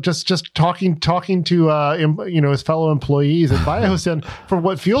 like, just talking to his fellow employees at Biosen for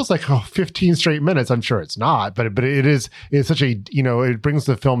what feels like 15 straight minutes. I'm sure it's not, but it's such a it brings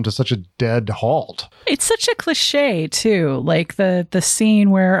the film to such a dead halt. It's such a cliche too, like the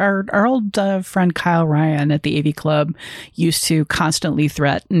scene where our old friend Kyle Ryan at the AV Club used to constantly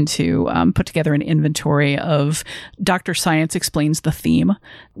threaten to put together an inventory of Dr. Science Explains the Theme,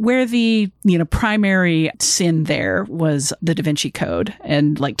 where the primary sin there was the Da Vinci Code,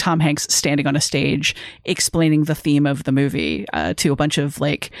 and like Tom Hanks standing on a stage explaining the theme of the movie to a bunch of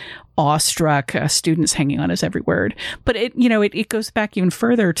like awestruck students hanging on his every word. But it goes back even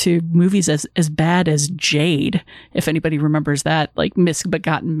further to movies as bad as Jade, if anybody remembers that like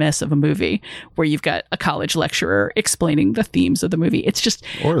misbegotten mess of a movie where you've got a college lecturer explaining the themes of the movie. It's just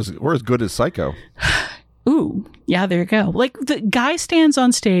or as good as Psycho. Ooh, yeah, there you go. Like the guy stands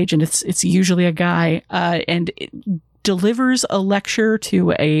on stage, and it's usually a guy, and it delivers a lecture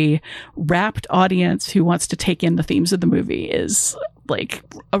to a rapt audience who wants to take in the themes of the movie is like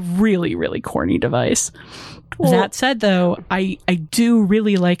a really, really corny device. Well, that said, though, I do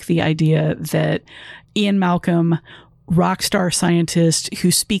really like the idea that Ian Malcolm, rock star scientist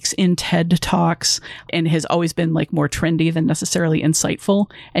who speaks in TED Talks and has always been like more trendy than necessarily insightful,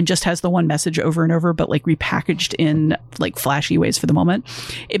 and just has the one message over and over, but like repackaged in like flashy ways for the moment.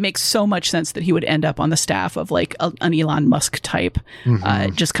 It makes so much sense that he would end up on the staff of like an Elon Musk type,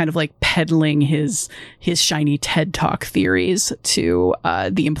 just kind of like peddling his shiny TED Talk theories to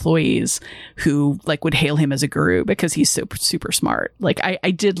the employees who like would hail him as a guru because he's super, super smart. Like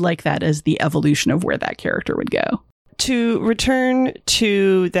I did like that as the evolution of where that character would go. To return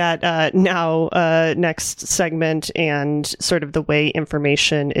to that next segment and sort of the way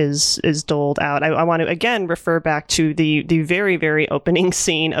information is doled out, I want to again refer back to the very, very opening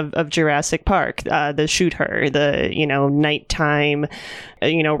scene of Jurassic Park, the shoot her, the nighttime,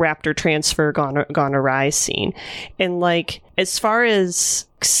 raptor transfer gone awry scene, and like as far as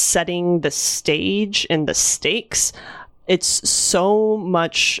setting the stage and the stakes, it's so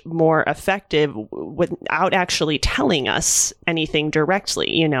much more effective without actually telling us anything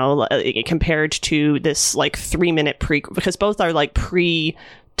directly, compared to this like 3-minute because both are like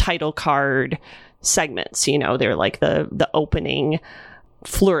pre-title card segments, they're like the opening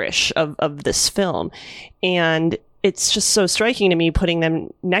flourish of this film. And it's just so striking to me, putting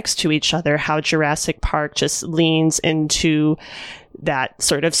them next to each other, how Jurassic Park just leans into that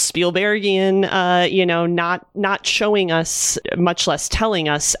sort of Spielbergian, not showing us, much less telling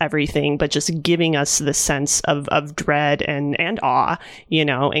us everything, but just giving us the sense of dread and awe,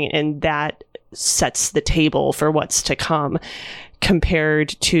 and that sets the table for what's to come, compared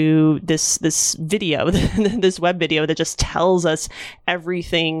to this video, this web video that just tells us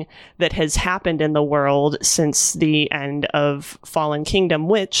everything that has happened in the world since the end of Fallen Kingdom,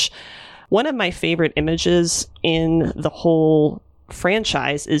 which one of my favorite images in the whole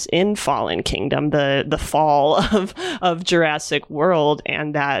franchise is in Fallen Kingdom, the fall of Jurassic World,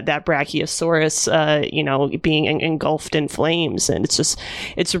 and that Brachiosaurus being engulfed in flames, and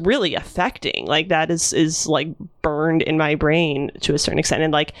it's really affecting. Like that is like burned in my brain to a certain extent,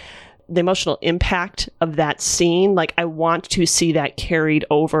 and like the emotional impact of that scene, like I want to see that carried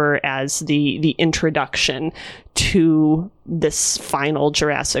over as the introduction to this final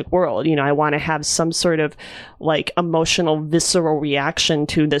Jurassic World. I want to have some sort of like emotional, visceral reaction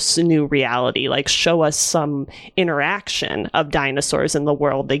to this new reality, like show us some interaction of dinosaurs in the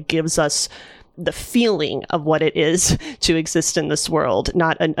world that gives us the feeling of what it is to exist in this world,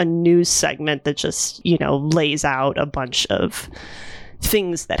 not a news segment that just, lays out a bunch of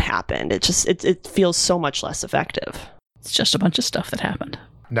things that happened. It feels so much less effective. It's just a bunch of stuff that happened.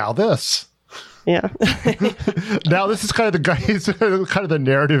 Now this. Yeah. Now this is kind of the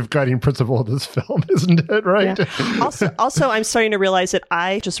narrative guiding principle of this film, isn't it? Right. Yeah. Also, I'm starting to realize that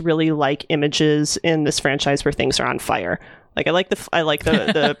I just really like images in this franchise where things are on fire. Like I like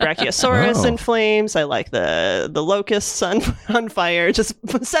the Brachiosaurus in flames. I like the locusts on fire. Just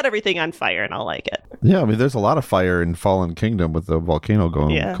set everything on fire, and I'll like it. Yeah, I mean, there's a lot of fire in Fallen Kingdom with the volcano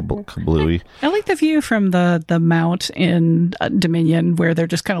going kablooey. I like the view from the mount in Dominion, where they're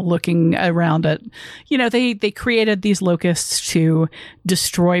just kind of looking around at, they created these locusts to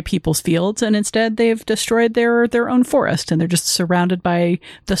destroy people's fields, and instead they've destroyed their own forest, and they're just surrounded by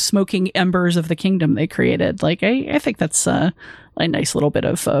the smoking embers of the kingdom they created. Like I think that's a nice little bit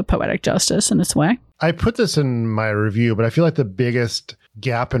of poetic justice in its way. I put this in my review, but I feel like the biggest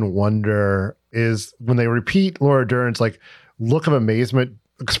gap in wonder is when they repeat Laura Dern's like look of amazement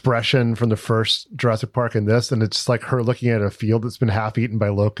expression from the first Jurassic Park in this, and it's like her looking at a field that's been half eaten by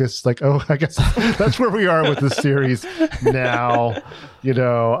locusts. Like, oh, I guess that's where we are with this series now.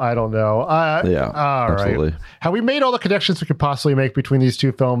 I don't know. Yeah, all absolutely. Right. Have we made all the connections we could possibly make between these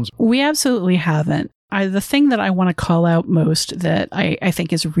two films? We absolutely haven't. The thing that I want to call out most that I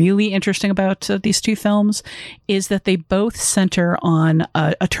think is really interesting about these two films is that they both center on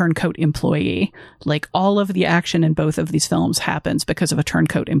a turncoat employee. Like, all of the action in both of these films happens because of a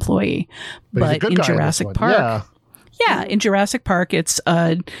turncoat employee. But in Jurassic Park... Yeah, in Jurassic Park, it's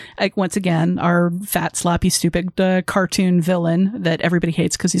once again our fat, sloppy, stupid cartoon villain that everybody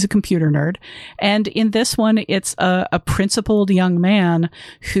hates because he's a computer nerd. And in this one, it's a principled young man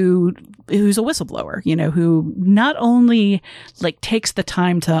who's a whistleblower, who not only like takes the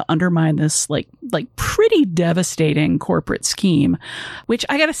time to undermine this like pretty devastating corporate scheme, which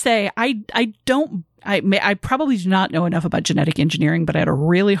I gotta say, I probably do not know enough about genetic engineering, but I had a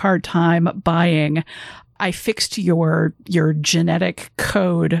really hard time buying. I fixed your genetic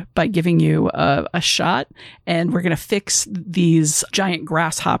code by giving you a shot, and we're going to fix these giant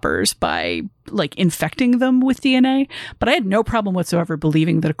grasshoppers by like infecting them with DNA. But I had no problem whatsoever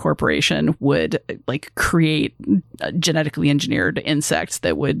believing that a corporation would like create genetically engineered insects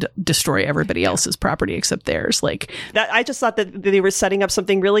that would destroy everybody else's property except theirs. Like that, I just thought that they were setting up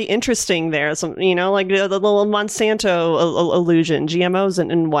something really interesting there. Some, like the little Monsanto illusion, GMOs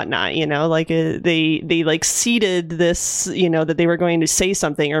and whatnot. Like they like seeded this, that they were going to say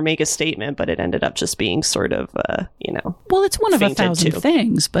something or make a statement, but it ended up just being sort of, Well, it's one of 1,000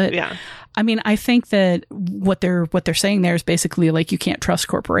 things, but yeah. I mean, I think that what they're saying there is basically like you can't trust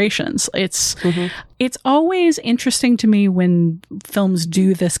corporations. It's always interesting to me when films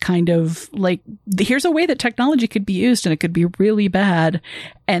do this kind of like, here's a way that technology could be used and it could be really bad,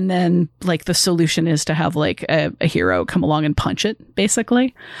 and then like the solution is to have like a hero come along and punch it,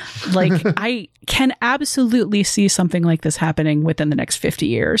 basically. Like I can absolutely see something like this happening within the next 50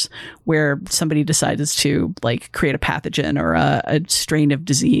 years, where somebody decides to like create a pathogen or a strain of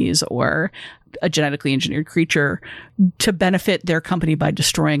disease or a genetically engineered creature to benefit their company by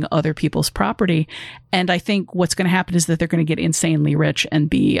destroying other people's property. And I think what's going to happen is that they're going to get insanely rich and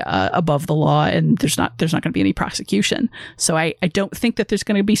be above the law, and there's not going to be any prosecution. So I don't think that there's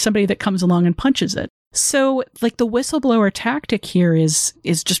going to be somebody that comes along and punches it. So like the whistleblower tactic here is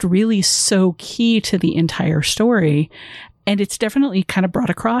just really so key to the entire story. And it's definitely kind of brought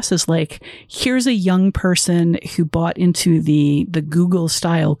across as like, here's a young person who bought into the Google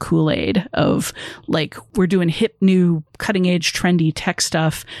style Kool-Aid of like, we're doing hip, new, cutting edge, trendy tech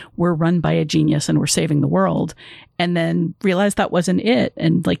stuff. We're run by a genius and we're saving the world. And then realized that wasn't it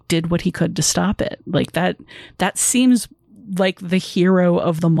and like did what he could to stop it. Like that seems like the hero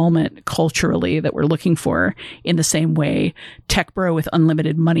of the moment culturally that we're looking for, in the same way tech bro with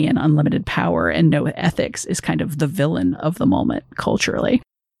unlimited money and unlimited power and no ethics is kind of the villain of the moment culturally.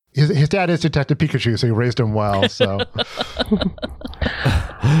 His dad is Detective Pikachu, so he raised him well. So,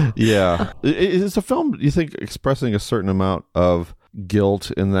 yeah, is the film, you think, expressing a certain amount of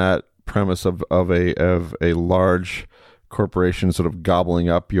guilt in that premise of a large corporation sort of gobbling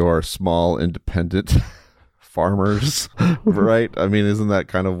up your small independent farmers, right? I mean, isn't that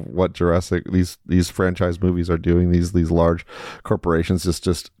kind of what Jurassic, these franchise movies are doing? These large corporations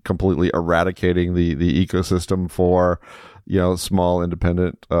just completely eradicating the ecosystem for small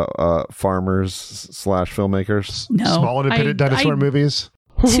independent farmers / filmmakers. No, small independent dinosaur movies.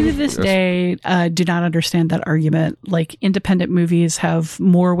 To this day, do not understand that argument. Like, independent movies have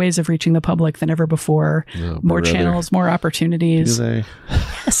more ways of reaching the public than ever before. No, more channels, more opportunities. Do they?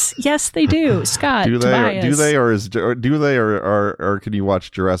 Yes, they do. Scott, do they? Tobias. Do they? Or can you watch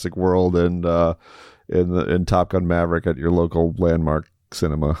Jurassic World and Top Gun Maverick at your local landmark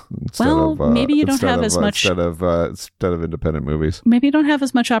cinema instead maybe you don't have as much instead of independent movies. Maybe you don't have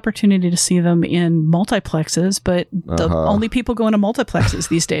as much opportunity to see them in multiplexes, but the only people going to multiplexes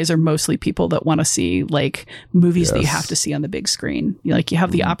these days are mostly people that want to see like movies that you have to see on the big screen. Like, you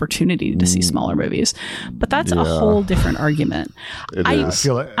have the opportunity to see smaller movies, but that's a whole different argument.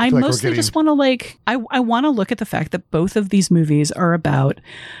 I mostly just want to I want to look at the fact that both of these movies are about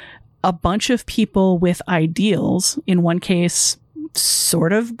a bunch of people with ideals. In one case,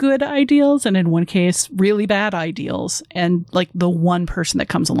 sort of good ideals, and in one case really bad ideals, and like the one person that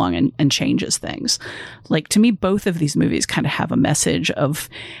comes along and changes things. Like, to me, both of these movies kind of have a message of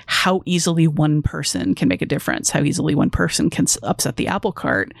how easily one person can make a difference, how easily one person can upset the apple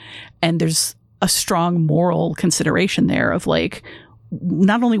cart. And there's a strong moral consideration there of like,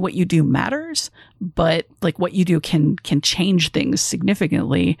 not only what you do matters, but like what you do can change things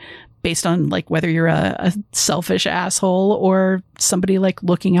significantly based on like whether you're a selfish asshole or somebody like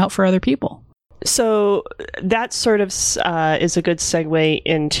looking out for other people. So that sort of is a good segue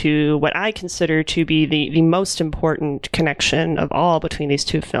into what I consider to be the most important connection of all between these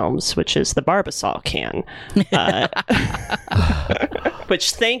two films, which is the Barbasol can.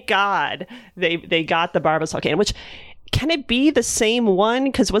 Which, thank God, they got the Barbasol can, which... Can it be the same one?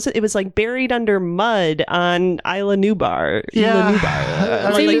 Because it was like buried under mud on Isla Nublar? Yeah.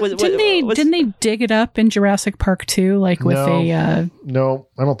 Didn't they dig it up in Jurassic Park 2? Like with No,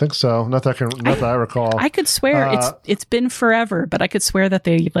 I don't think so. Not that I recall. I could swear it's been forever, but I could swear that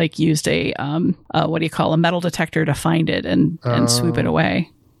they like used a metal detector to find it and swoop it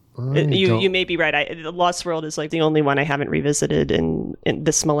away. You may be right. The Lost World is like the only one I haven't revisited in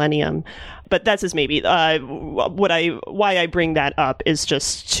this millennium, but that's just maybe. Why I bring that up is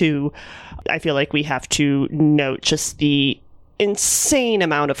just to, I feel like we have to note just the insane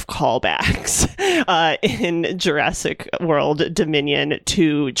amount of callbacks in Jurassic World Dominion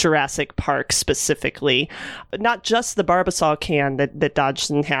to Jurassic Park specifically. Not just the Barbasol can that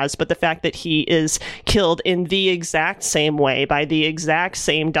Dodgson has, but the fact that he is killed in the exact same way by the exact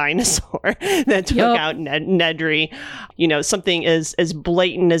same dinosaur that took out Nedry. You know, something as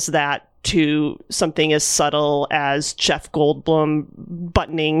blatant as that to something as subtle as Jeff Goldblum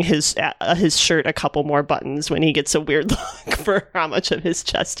buttoning his shirt a couple more buttons when he gets a weird look for how much of his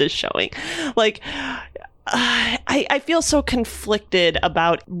chest is showing. Like, I feel so conflicted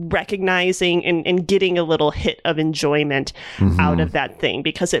about recognizing and getting a little hit of enjoyment out of that thing,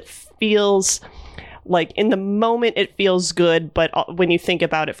 because it feels like in the moment it feels good, but when you think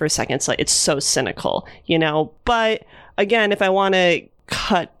about it for a second, it's like it's so cynical, you know? But again, if I want to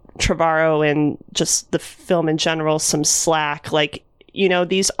cut Trevorrow and just the film in general some slack, like, you know,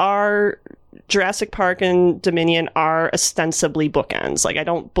 these are Jurassic Park and Dominion are ostensibly bookends. Like, I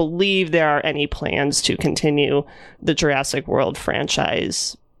don't believe there are any plans to continue the Jurassic World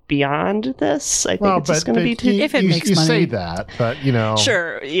franchise beyond this. I think it's just going to be too... If it makes money. You say that, but, you know...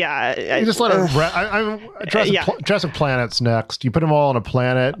 Sure, yeah. You just let it... Jurassic Planet's next. You put them all on a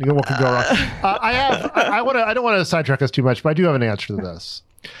planet. You know what could go wrong. I don't want to sidetrack us too much, but I do have an answer to this.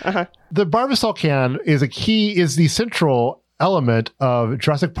 The Barbasol can is the central element of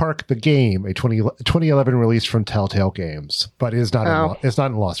Jurassic Park the game, a 2011 release from Telltale Games, but it's not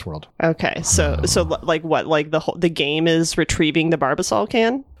in Lost World. Okay, so like what? Like the game is retrieving the Barbasol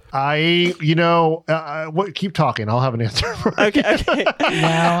can? Keep talking. I'll have an answer for you. Okay.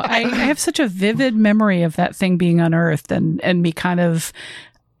 Wow, I have such a vivid memory of that thing being unearthed and me kind of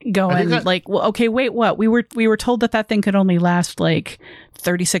going like, well, okay, wait, what? We were told that thing could only last like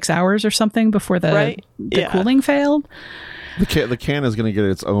 36 hours or something before the cooling failed. The can is going to get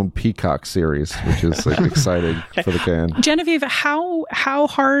its own Peacock series, which is like exciting for the can. Genevieve, how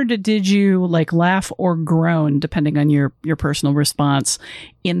hard did you like laugh or groan, depending on your personal response,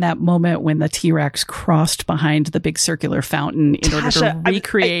 in that moment when the T-Rex crossed behind the big circular fountain in order to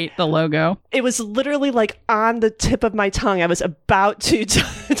recreate the logo? It was literally like on the tip of my tongue. I was about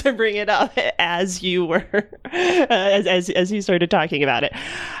to bring it up as you were as you started talking about it.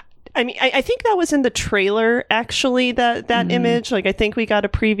 I mean, I think that was in the trailer, actually, that image. Like, I think we got a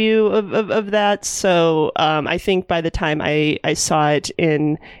preview of that. So I think by the time I saw it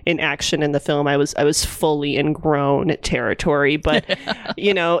in action in the film, I was fully in groan territory. But,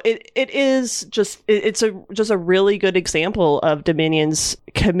 you know, it is just a really good example of Dominion's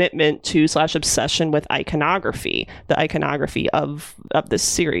commitment to / obsession with iconography, the iconography of this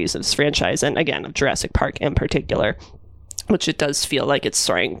series, of this franchise, and again, of Jurassic Park in particular, which it does feel like it's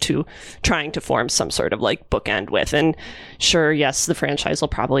trying to form some sort of like bookend with. And sure, yes, the franchise will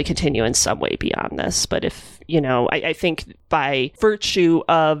probably continue in some way beyond this. But if, you know, I think by virtue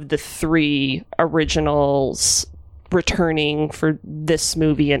of the three originals returning for this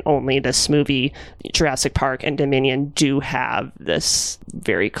movie and only this movie, Jurassic Park and Dominion do have this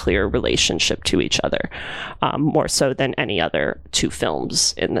very clear relationship to each other, more so than any other two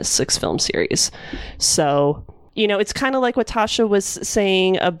films in this 6-film series. So, you know, it's kind of like what Tasha was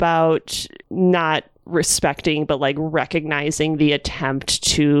saying about not respecting, but like recognizing the attempt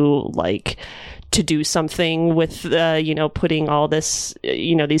to do something with, you know, putting all this,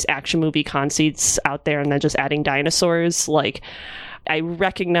 you know, these action movie conceits out there and then just adding dinosaurs. Like, I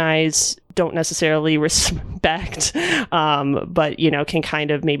recognize, don't necessarily respect, but, you know, can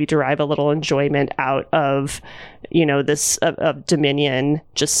kind of maybe derive a little enjoyment out of, you know, this of Dominion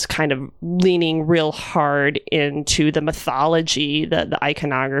just kind of leaning real hard into the mythology, the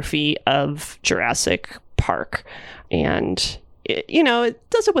iconography of Jurassic Park. And it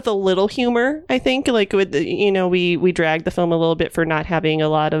does it with a little humor, I think. Like, with we drag the film a little bit for not having a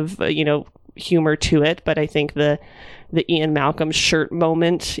lot of, humor to it. But I think the Ian Malcolm shirt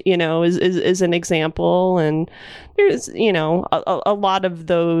moment, is an example. And there's, a lot of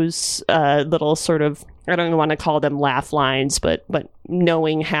those little sort of, I don't even want to call them laugh lines, but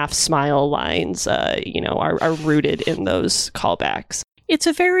knowing half smile lines, are rooted in those callbacks. These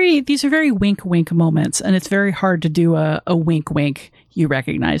are very wink wink moments, and it's very hard to do a wink wink. You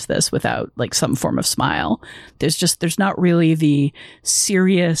recognize this without like some form of smile. There's not really the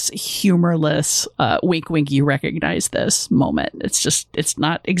serious, humorless wink wink. You recognize this moment. It's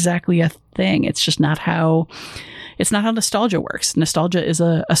not exactly a thing. It's just not how. It's not how nostalgia works. Nostalgia is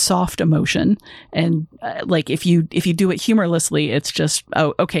a soft emotion, and like if you do it humorlessly, it's just,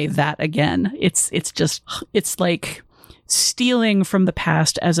 oh, okay, that again. It's like stealing from the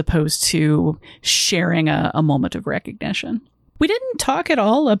past as opposed to sharing a moment of recognition. We didn't talk at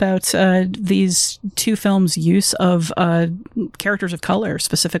all about these two films' use of characters of color,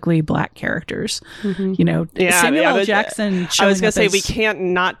 specifically Black characters. Mm-hmm. Samuel L. Jackson. I was going to say, we can't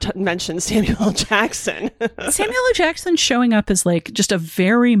not mention Samuel L. Jackson. Samuel L. Jackson showing up as like just a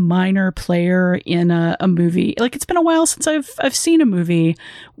very minor player in a movie. Like, it's been a while since I've seen a movie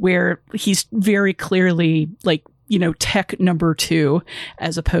where he's very clearly like, tech number 2,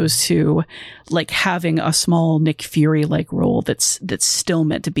 as opposed to like having a small Nick Fury like role that's still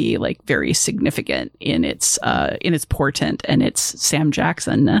meant to be like very significant in its portent and its Sam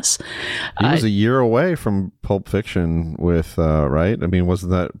Jackson-ness. He was a year away from Pulp Fiction with right? I mean,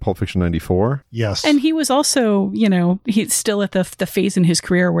 wasn't that Pulp Fiction 94? Yes. And he was also, he's still at the phase in his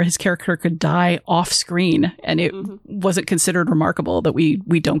career where his character could die off screen, and it wasn't considered remarkable that we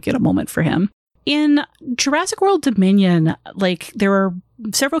don't get a moment for him. In Jurassic World Dominion, like, there are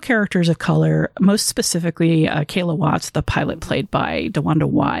several characters of color, most specifically Kayla Watts, the pilot played by DeWanda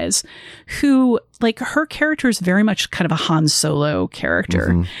Wise, who, like, her character is very much kind of a Han Solo character.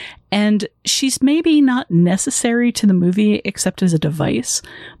 Mm-hmm. And she's maybe not necessary to the movie except as a device,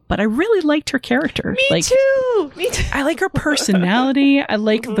 but I really liked her character. Me too. I like her personality. I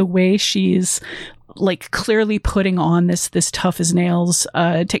like the way she's like clearly putting on this tough as nails,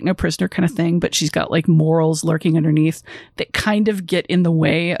 take no prisoner kind of thing, but she's got like morals lurking underneath that kind of get in the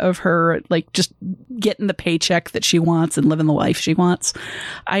way of her like just getting the paycheck that she wants and living the life she wants.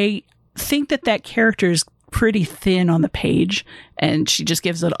 I think that character is pretty thin on the page, and she just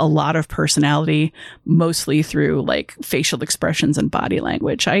gives it a lot of personality, mostly through like facial expressions and body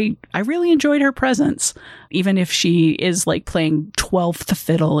language. I really enjoyed her presence, even if she is like playing 12th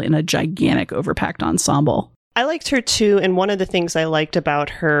fiddle in a gigantic overpacked ensemble. I liked her too, and one of the things I liked about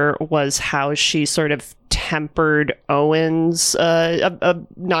her was how she sort of tempered Owen's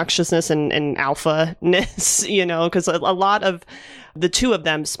obnoxiousness and alpha-ness, because a lot of the two of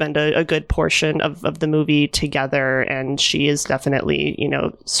them spend a good portion of the movie together, and she is definitely,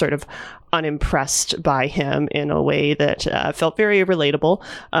 sort of unimpressed by him in a way that felt very relatable.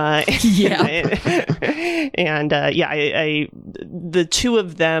 The two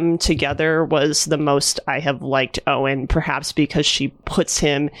of them together was the most I have liked Owen, perhaps because she puts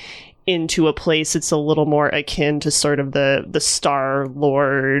him into a place it's a little more akin to sort of the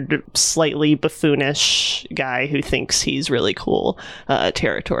Star-Lord, slightly buffoonish guy who thinks he's really cool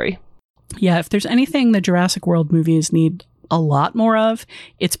territory. Yeah, if there's anything the Jurassic World movies need a lot more of,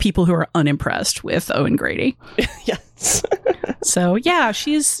 it's people who are unimpressed with Owen Grady. Yes. So yeah,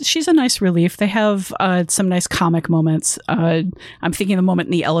 she's a nice relief. They have some nice comic moments. I'm thinking the moment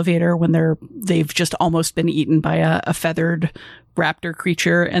in the elevator when they've just almost been eaten by a feathered raptor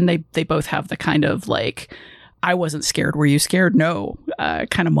creature, and they both have the kind of like, I wasn't scared, were you scared? No,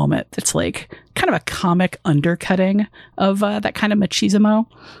 kind of moment that's like kind of a comic undercutting of that kind of machismo.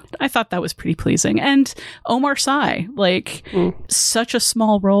 I thought that was pretty pleasing. And Omar Sy, like such a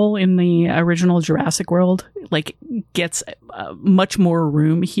small role in the original Jurassic World, like gets much more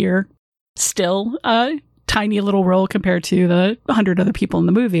room here. Still tiny little role compared to the 100 other people in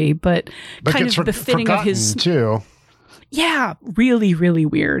the movie, but kind of befitting of his too. Yeah, really, really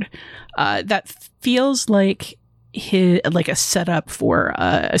weird. That feels like a setup for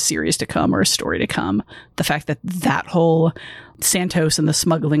a series to come or a story to come. The fact that whole Santos and the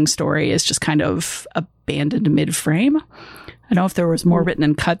smuggling story is just kind of abandoned mid-frame. I don't know if there was more written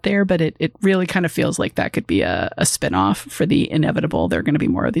and cut there, but it really kind of feels like that could be a spin-off for the inevitable. There are going to be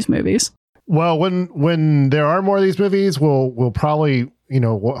more of these movies. Well, when there are more of these movies, we'll probably,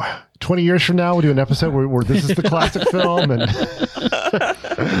 20 years from now, we'll do an episode where this is the classic film, and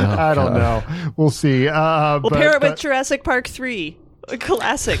I don't know. We'll see. We'll pair it with Jurassic Park 3.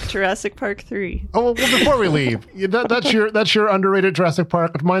 Classic Jurassic Park 3. Oh, well, before we leave, that's your underrated Jurassic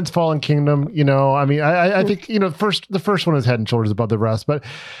Park. Mine's Fallen Kingdom. I think the first one is head and shoulders above the rest, but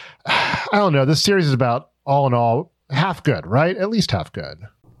I don't know. This series is about, all in all, half good, right? At least half good.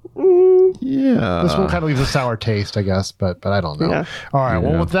 Yeah. This one kind of leaves a sour taste, I guess, but I don't know. Yeah. All right. Yeah.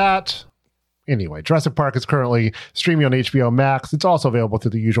 Well, with that, anyway, Jurassic Park is currently streaming on HBO Max. It's also available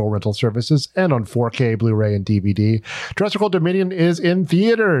through the usual rental services and on 4K, Blu-ray, and DVD. Jurassic World Dominion is in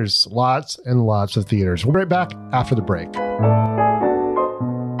theaters. Lots and lots of theaters. We'll be right back after the break.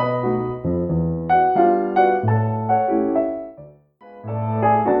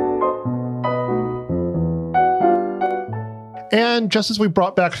 And just as we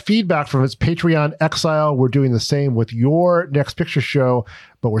brought back feedback from its Patreon exile, we're doing the same with your Next Picture Show,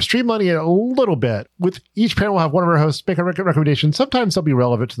 but we're streamlining it a little bit. With each panel, we'll have one of our hosts make a recommendation. Sometimes they'll be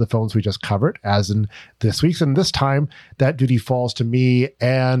relevant to the films we just covered, as in this week's. And this time, that duty falls to me.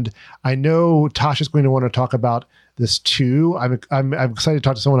 And I know Tasha's going to want to talk about this too. I'm excited to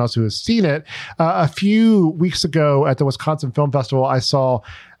talk to someone else who has seen it. A few weeks ago at the Wisconsin Film Festival, I saw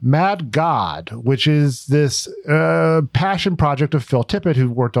Mad God, which is this passion project of Phil Tippett,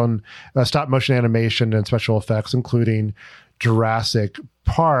 who worked on stop motion animation and special effects, including Jurassic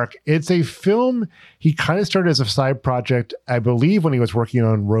Park. It's a film he kind of started as a side project, I believe, when he was working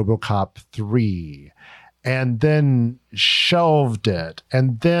on RoboCop 3. And then shelved it,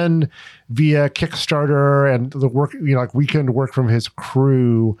 and then via Kickstarter and the work, weekend work from his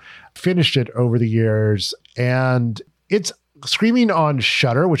crew, finished it over the years. And it's screaming on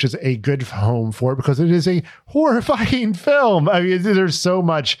Shudder, which is a good home for it because it is a horrifying film. I mean, there's so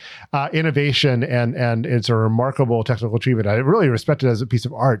much innovation and it's a remarkable technical achievement. I really respect it as a piece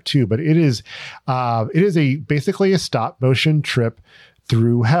of art too, but it is basically a stop motion trip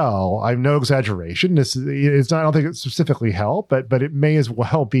through hell. I'm no exaggeration. It's not, I don't think it's specifically hell, but it may as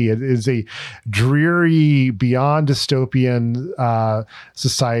well be. It is a dreary, beyond dystopian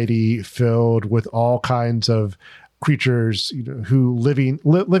society filled with all kinds of creatures, who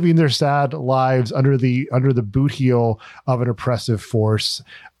living their sad lives under the boot heel of an oppressive force.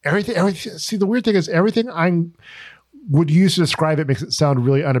 Everything. See, the weird thing is everything I'm would use to describe it makes it sound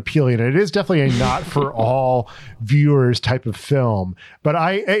really unappealing. And it is definitely a not for all viewers type of film. But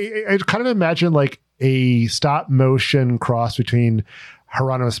I kind of imagine like a stop motion cross between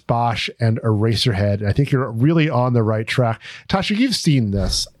Hieronymus Bosch and Eraserhead. I think you're really on the right track. Tasha, you've seen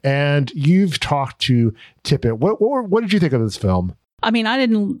this and you've talked to Tippett. What did you think of this film? I mean, I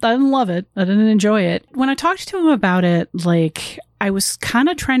didn't love it. I didn't enjoy it. When I talked to him about it, I was kind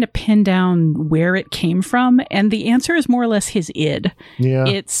of trying to pin down where it came from, and the answer is more or less his id. Yeah.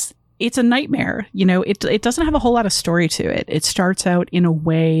 It's a nightmare. It doesn't have a whole lot of story to it. It starts out in a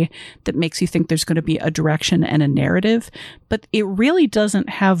way that makes you think there's going to be a direction and a narrative, but it really doesn't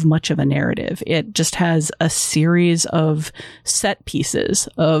have much of a narrative. It just has a series of set pieces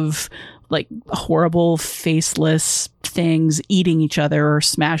of horrible, faceless things eating each other or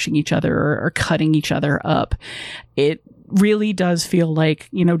smashing each other or cutting each other up. It really does feel like,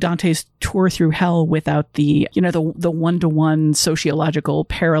 Dante's tour through hell without the one-to-one sociological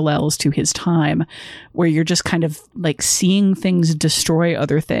parallels to his time, where you're just kind of seeing things destroy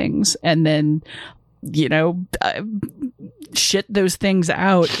other things and then, shit those things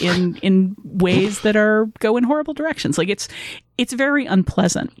out in ways that go in horrible directions. It's very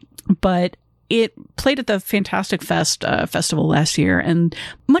unpleasant. But it played at the Fantastic Fest festival last year, and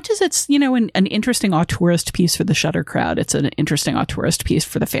much as it's an interesting auteurist piece for the Shudder crowd, it's an interesting auteurist piece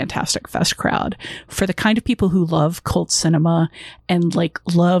for the Fantastic Fest crowd, for the kind of people who love cult cinema and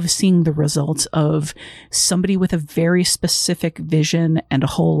love seeing the results of somebody with a very specific vision and a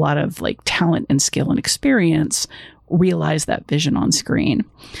whole lot of talent and skill and experience realize that vision on screen.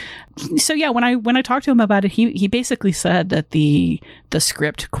 So yeah, when I talked to him about it, he basically said that the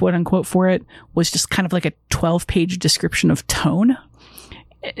script, quote unquote, for it was just kind of like a 12-page description of tone.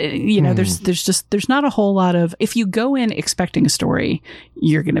 There's not a whole lot of, if you go in expecting a story,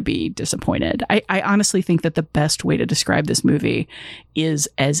 you're going to be disappointed. I honestly think that the best way to describe this movie is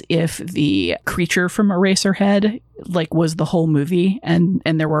as if the creature from Eraserhead was the whole movie, and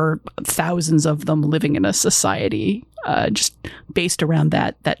there were thousands of them living in a society just based around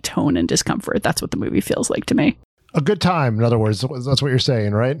that tone and discomfort. That's what the movie feels like to me. A good time, in other words. That's what you're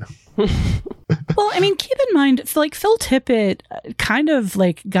saying, right? Well, I mean, keep in mind, Phil Tippett kind of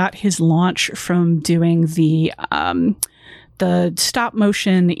got his launch from doing the The stop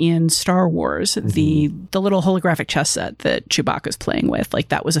motion in Star Wars, the little holographic chess set that Chewbacca's playing with, like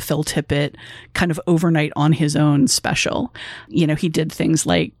that was a Phil Tippett kind of overnight on his own special. You know, he did things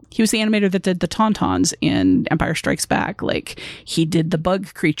like, he was the animator that did the Tauntauns in Empire Strikes Back. Like he did the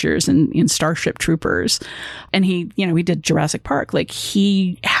bug creatures in Starship Troopers. And he did Jurassic Park. Like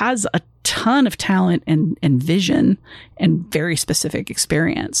he has a ton of talent and vision and very specific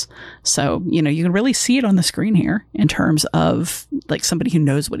experience. So, you can really see it on the screen here in terms of like somebody who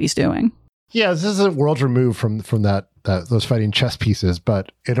knows what he's doing. Yeah, this isn't worlds removed from that those fighting chess pieces,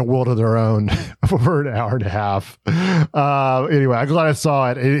 but in a world of their own over an hour and a half. Anyway, I'm glad I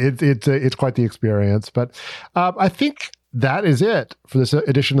saw it. It's quite the experience. But I think that is it for this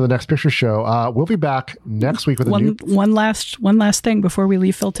edition of the Next Picture Show. We'll be back next week with one last thing before we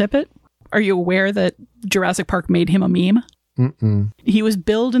leave Phil Tippett. Are you aware that Jurassic Park made him a meme? Mm-mm. He was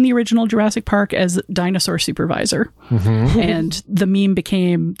billed in the original Jurassic Park as dinosaur supervisor. And the meme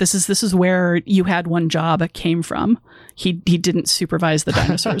became, this is where you had one job came from. He didn't supervise the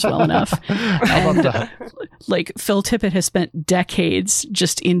dinosaurs well enough. And like Phil Tippett has spent decades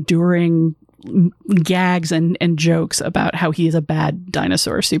just enduring gags and jokes about how he is a bad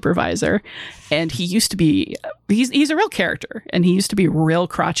dinosaur supervisor. And he used to be, he's a real character, and he used to be real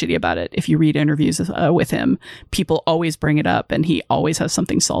crotchety about it. If you read interviews with him, people always bring it up, and he always has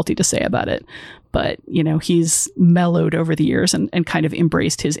something salty to say about it. But, he's mellowed over the years and kind of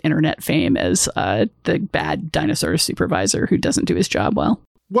embraced his internet fame as the bad dinosaur supervisor who doesn't do his job well.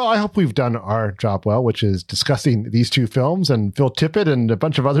 Well, I hope we've done our job well, which is discussing these two films and Phil Tippett and a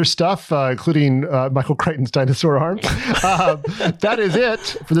bunch of other stuff, including Michael Crichton's dinosaur arms. That is it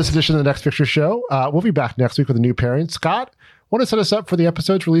for this edition of the Next Picture Show. We'll be back next week with a new pairing. Scott, want to set us up for the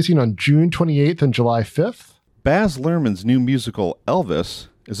episodes releasing on June 28th and July 5th? Baz Luhrmann's new musical, Elvis,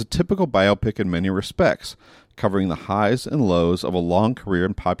 is a typical biopic in many respects, covering the highs and lows of a long career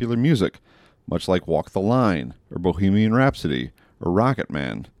in popular music, much like Walk the Line or Bohemian Rhapsody or Rocket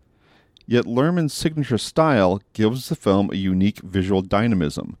Man. Yet Luhrmann's signature style gives the film a unique visual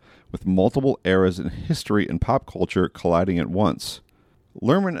dynamism, with multiple eras in history and pop culture colliding at once.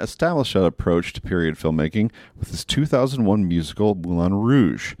 Luhrmann established that approach to period filmmaking with his 2001 musical Moulin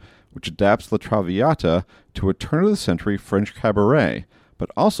Rouge, which adapts La Traviata to a turn-of-the-century French cabaret,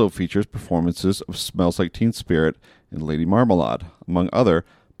 but also features performances of Smells Like Teen Spirit and Lady Marmalade, among other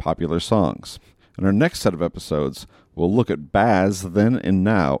popular songs. In our next set of episodes, we'll look at Baz then and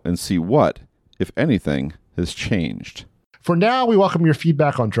now and see what, if anything, has changed. For now, we welcome your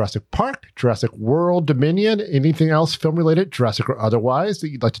feedback on Jurassic Park, Jurassic World Dominion, anything else film-related, Jurassic or otherwise, that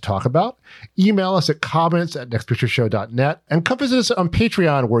you'd like to talk about. Email us at comments@nextpictureshow.net, and come visit us on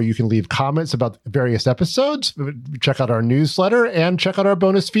Patreon, where you can leave comments about various episodes, check out our newsletter, and check out our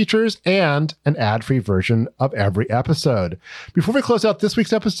bonus features and an ad-free version of every episode. Before we close out this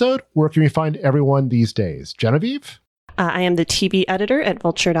week's episode, where can we find everyone these days? Genevieve? I am the TV editor at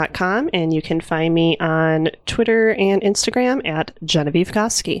vulture.com, and you can find me on Twitter and Instagram at Genevieve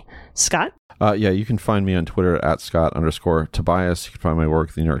Koski. Scott? You can find me on Twitter at Scott_Tobias. You can find my work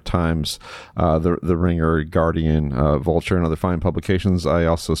at the New York Times, The Ringer, Guardian, Vulture, and other fine publications. I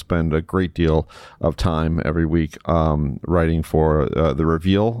also spend a great deal of time every week writing for The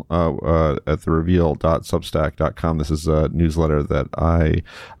Reveal at thereveal.substack.com. This is a newsletter that I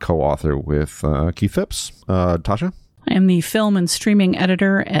co-author with Keith Phipps. Tasha? I am the film and streaming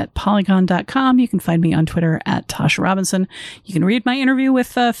editor at Polygon.com. You can find me on Twitter at Tasha Robinson. You can read my interview with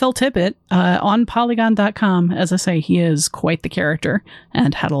Phil Tippett on Polygon.com. As I say, he is quite the character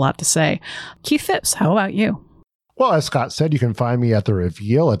and had a lot to say. Keith Phipps, how about you? Well, as Scott said, you can find me at The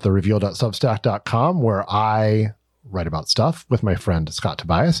Reveal at thereveal.substack.com, where I write about stuff with my friend Scott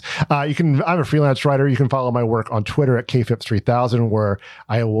Tobias. I'm a freelance writer. You can follow my work on Twitter at KPhips3000, where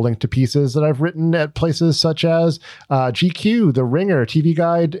I will link to pieces that I've written at places such as GQ, The Ringer, TV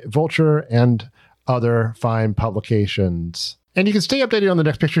Guide, Vulture, and other fine publications. And you can stay updated on the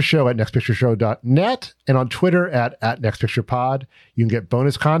Next Picture Show at nextpictureshow.net and on Twitter at NextPicturePod. You can get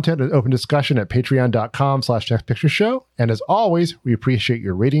bonus content and open discussion at patreon.com/nextpictureshow. And as always, we appreciate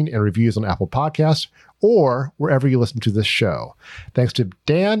your rating and reviews on Apple Podcasts or wherever you listen to this show. Thanks to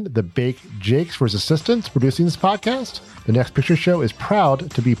Dan, the Bake Jakes, for his assistance producing this podcast. The Next Picture Show is proud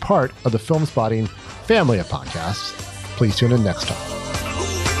to be part of the Film Spotting family of podcasts. Please tune in next time.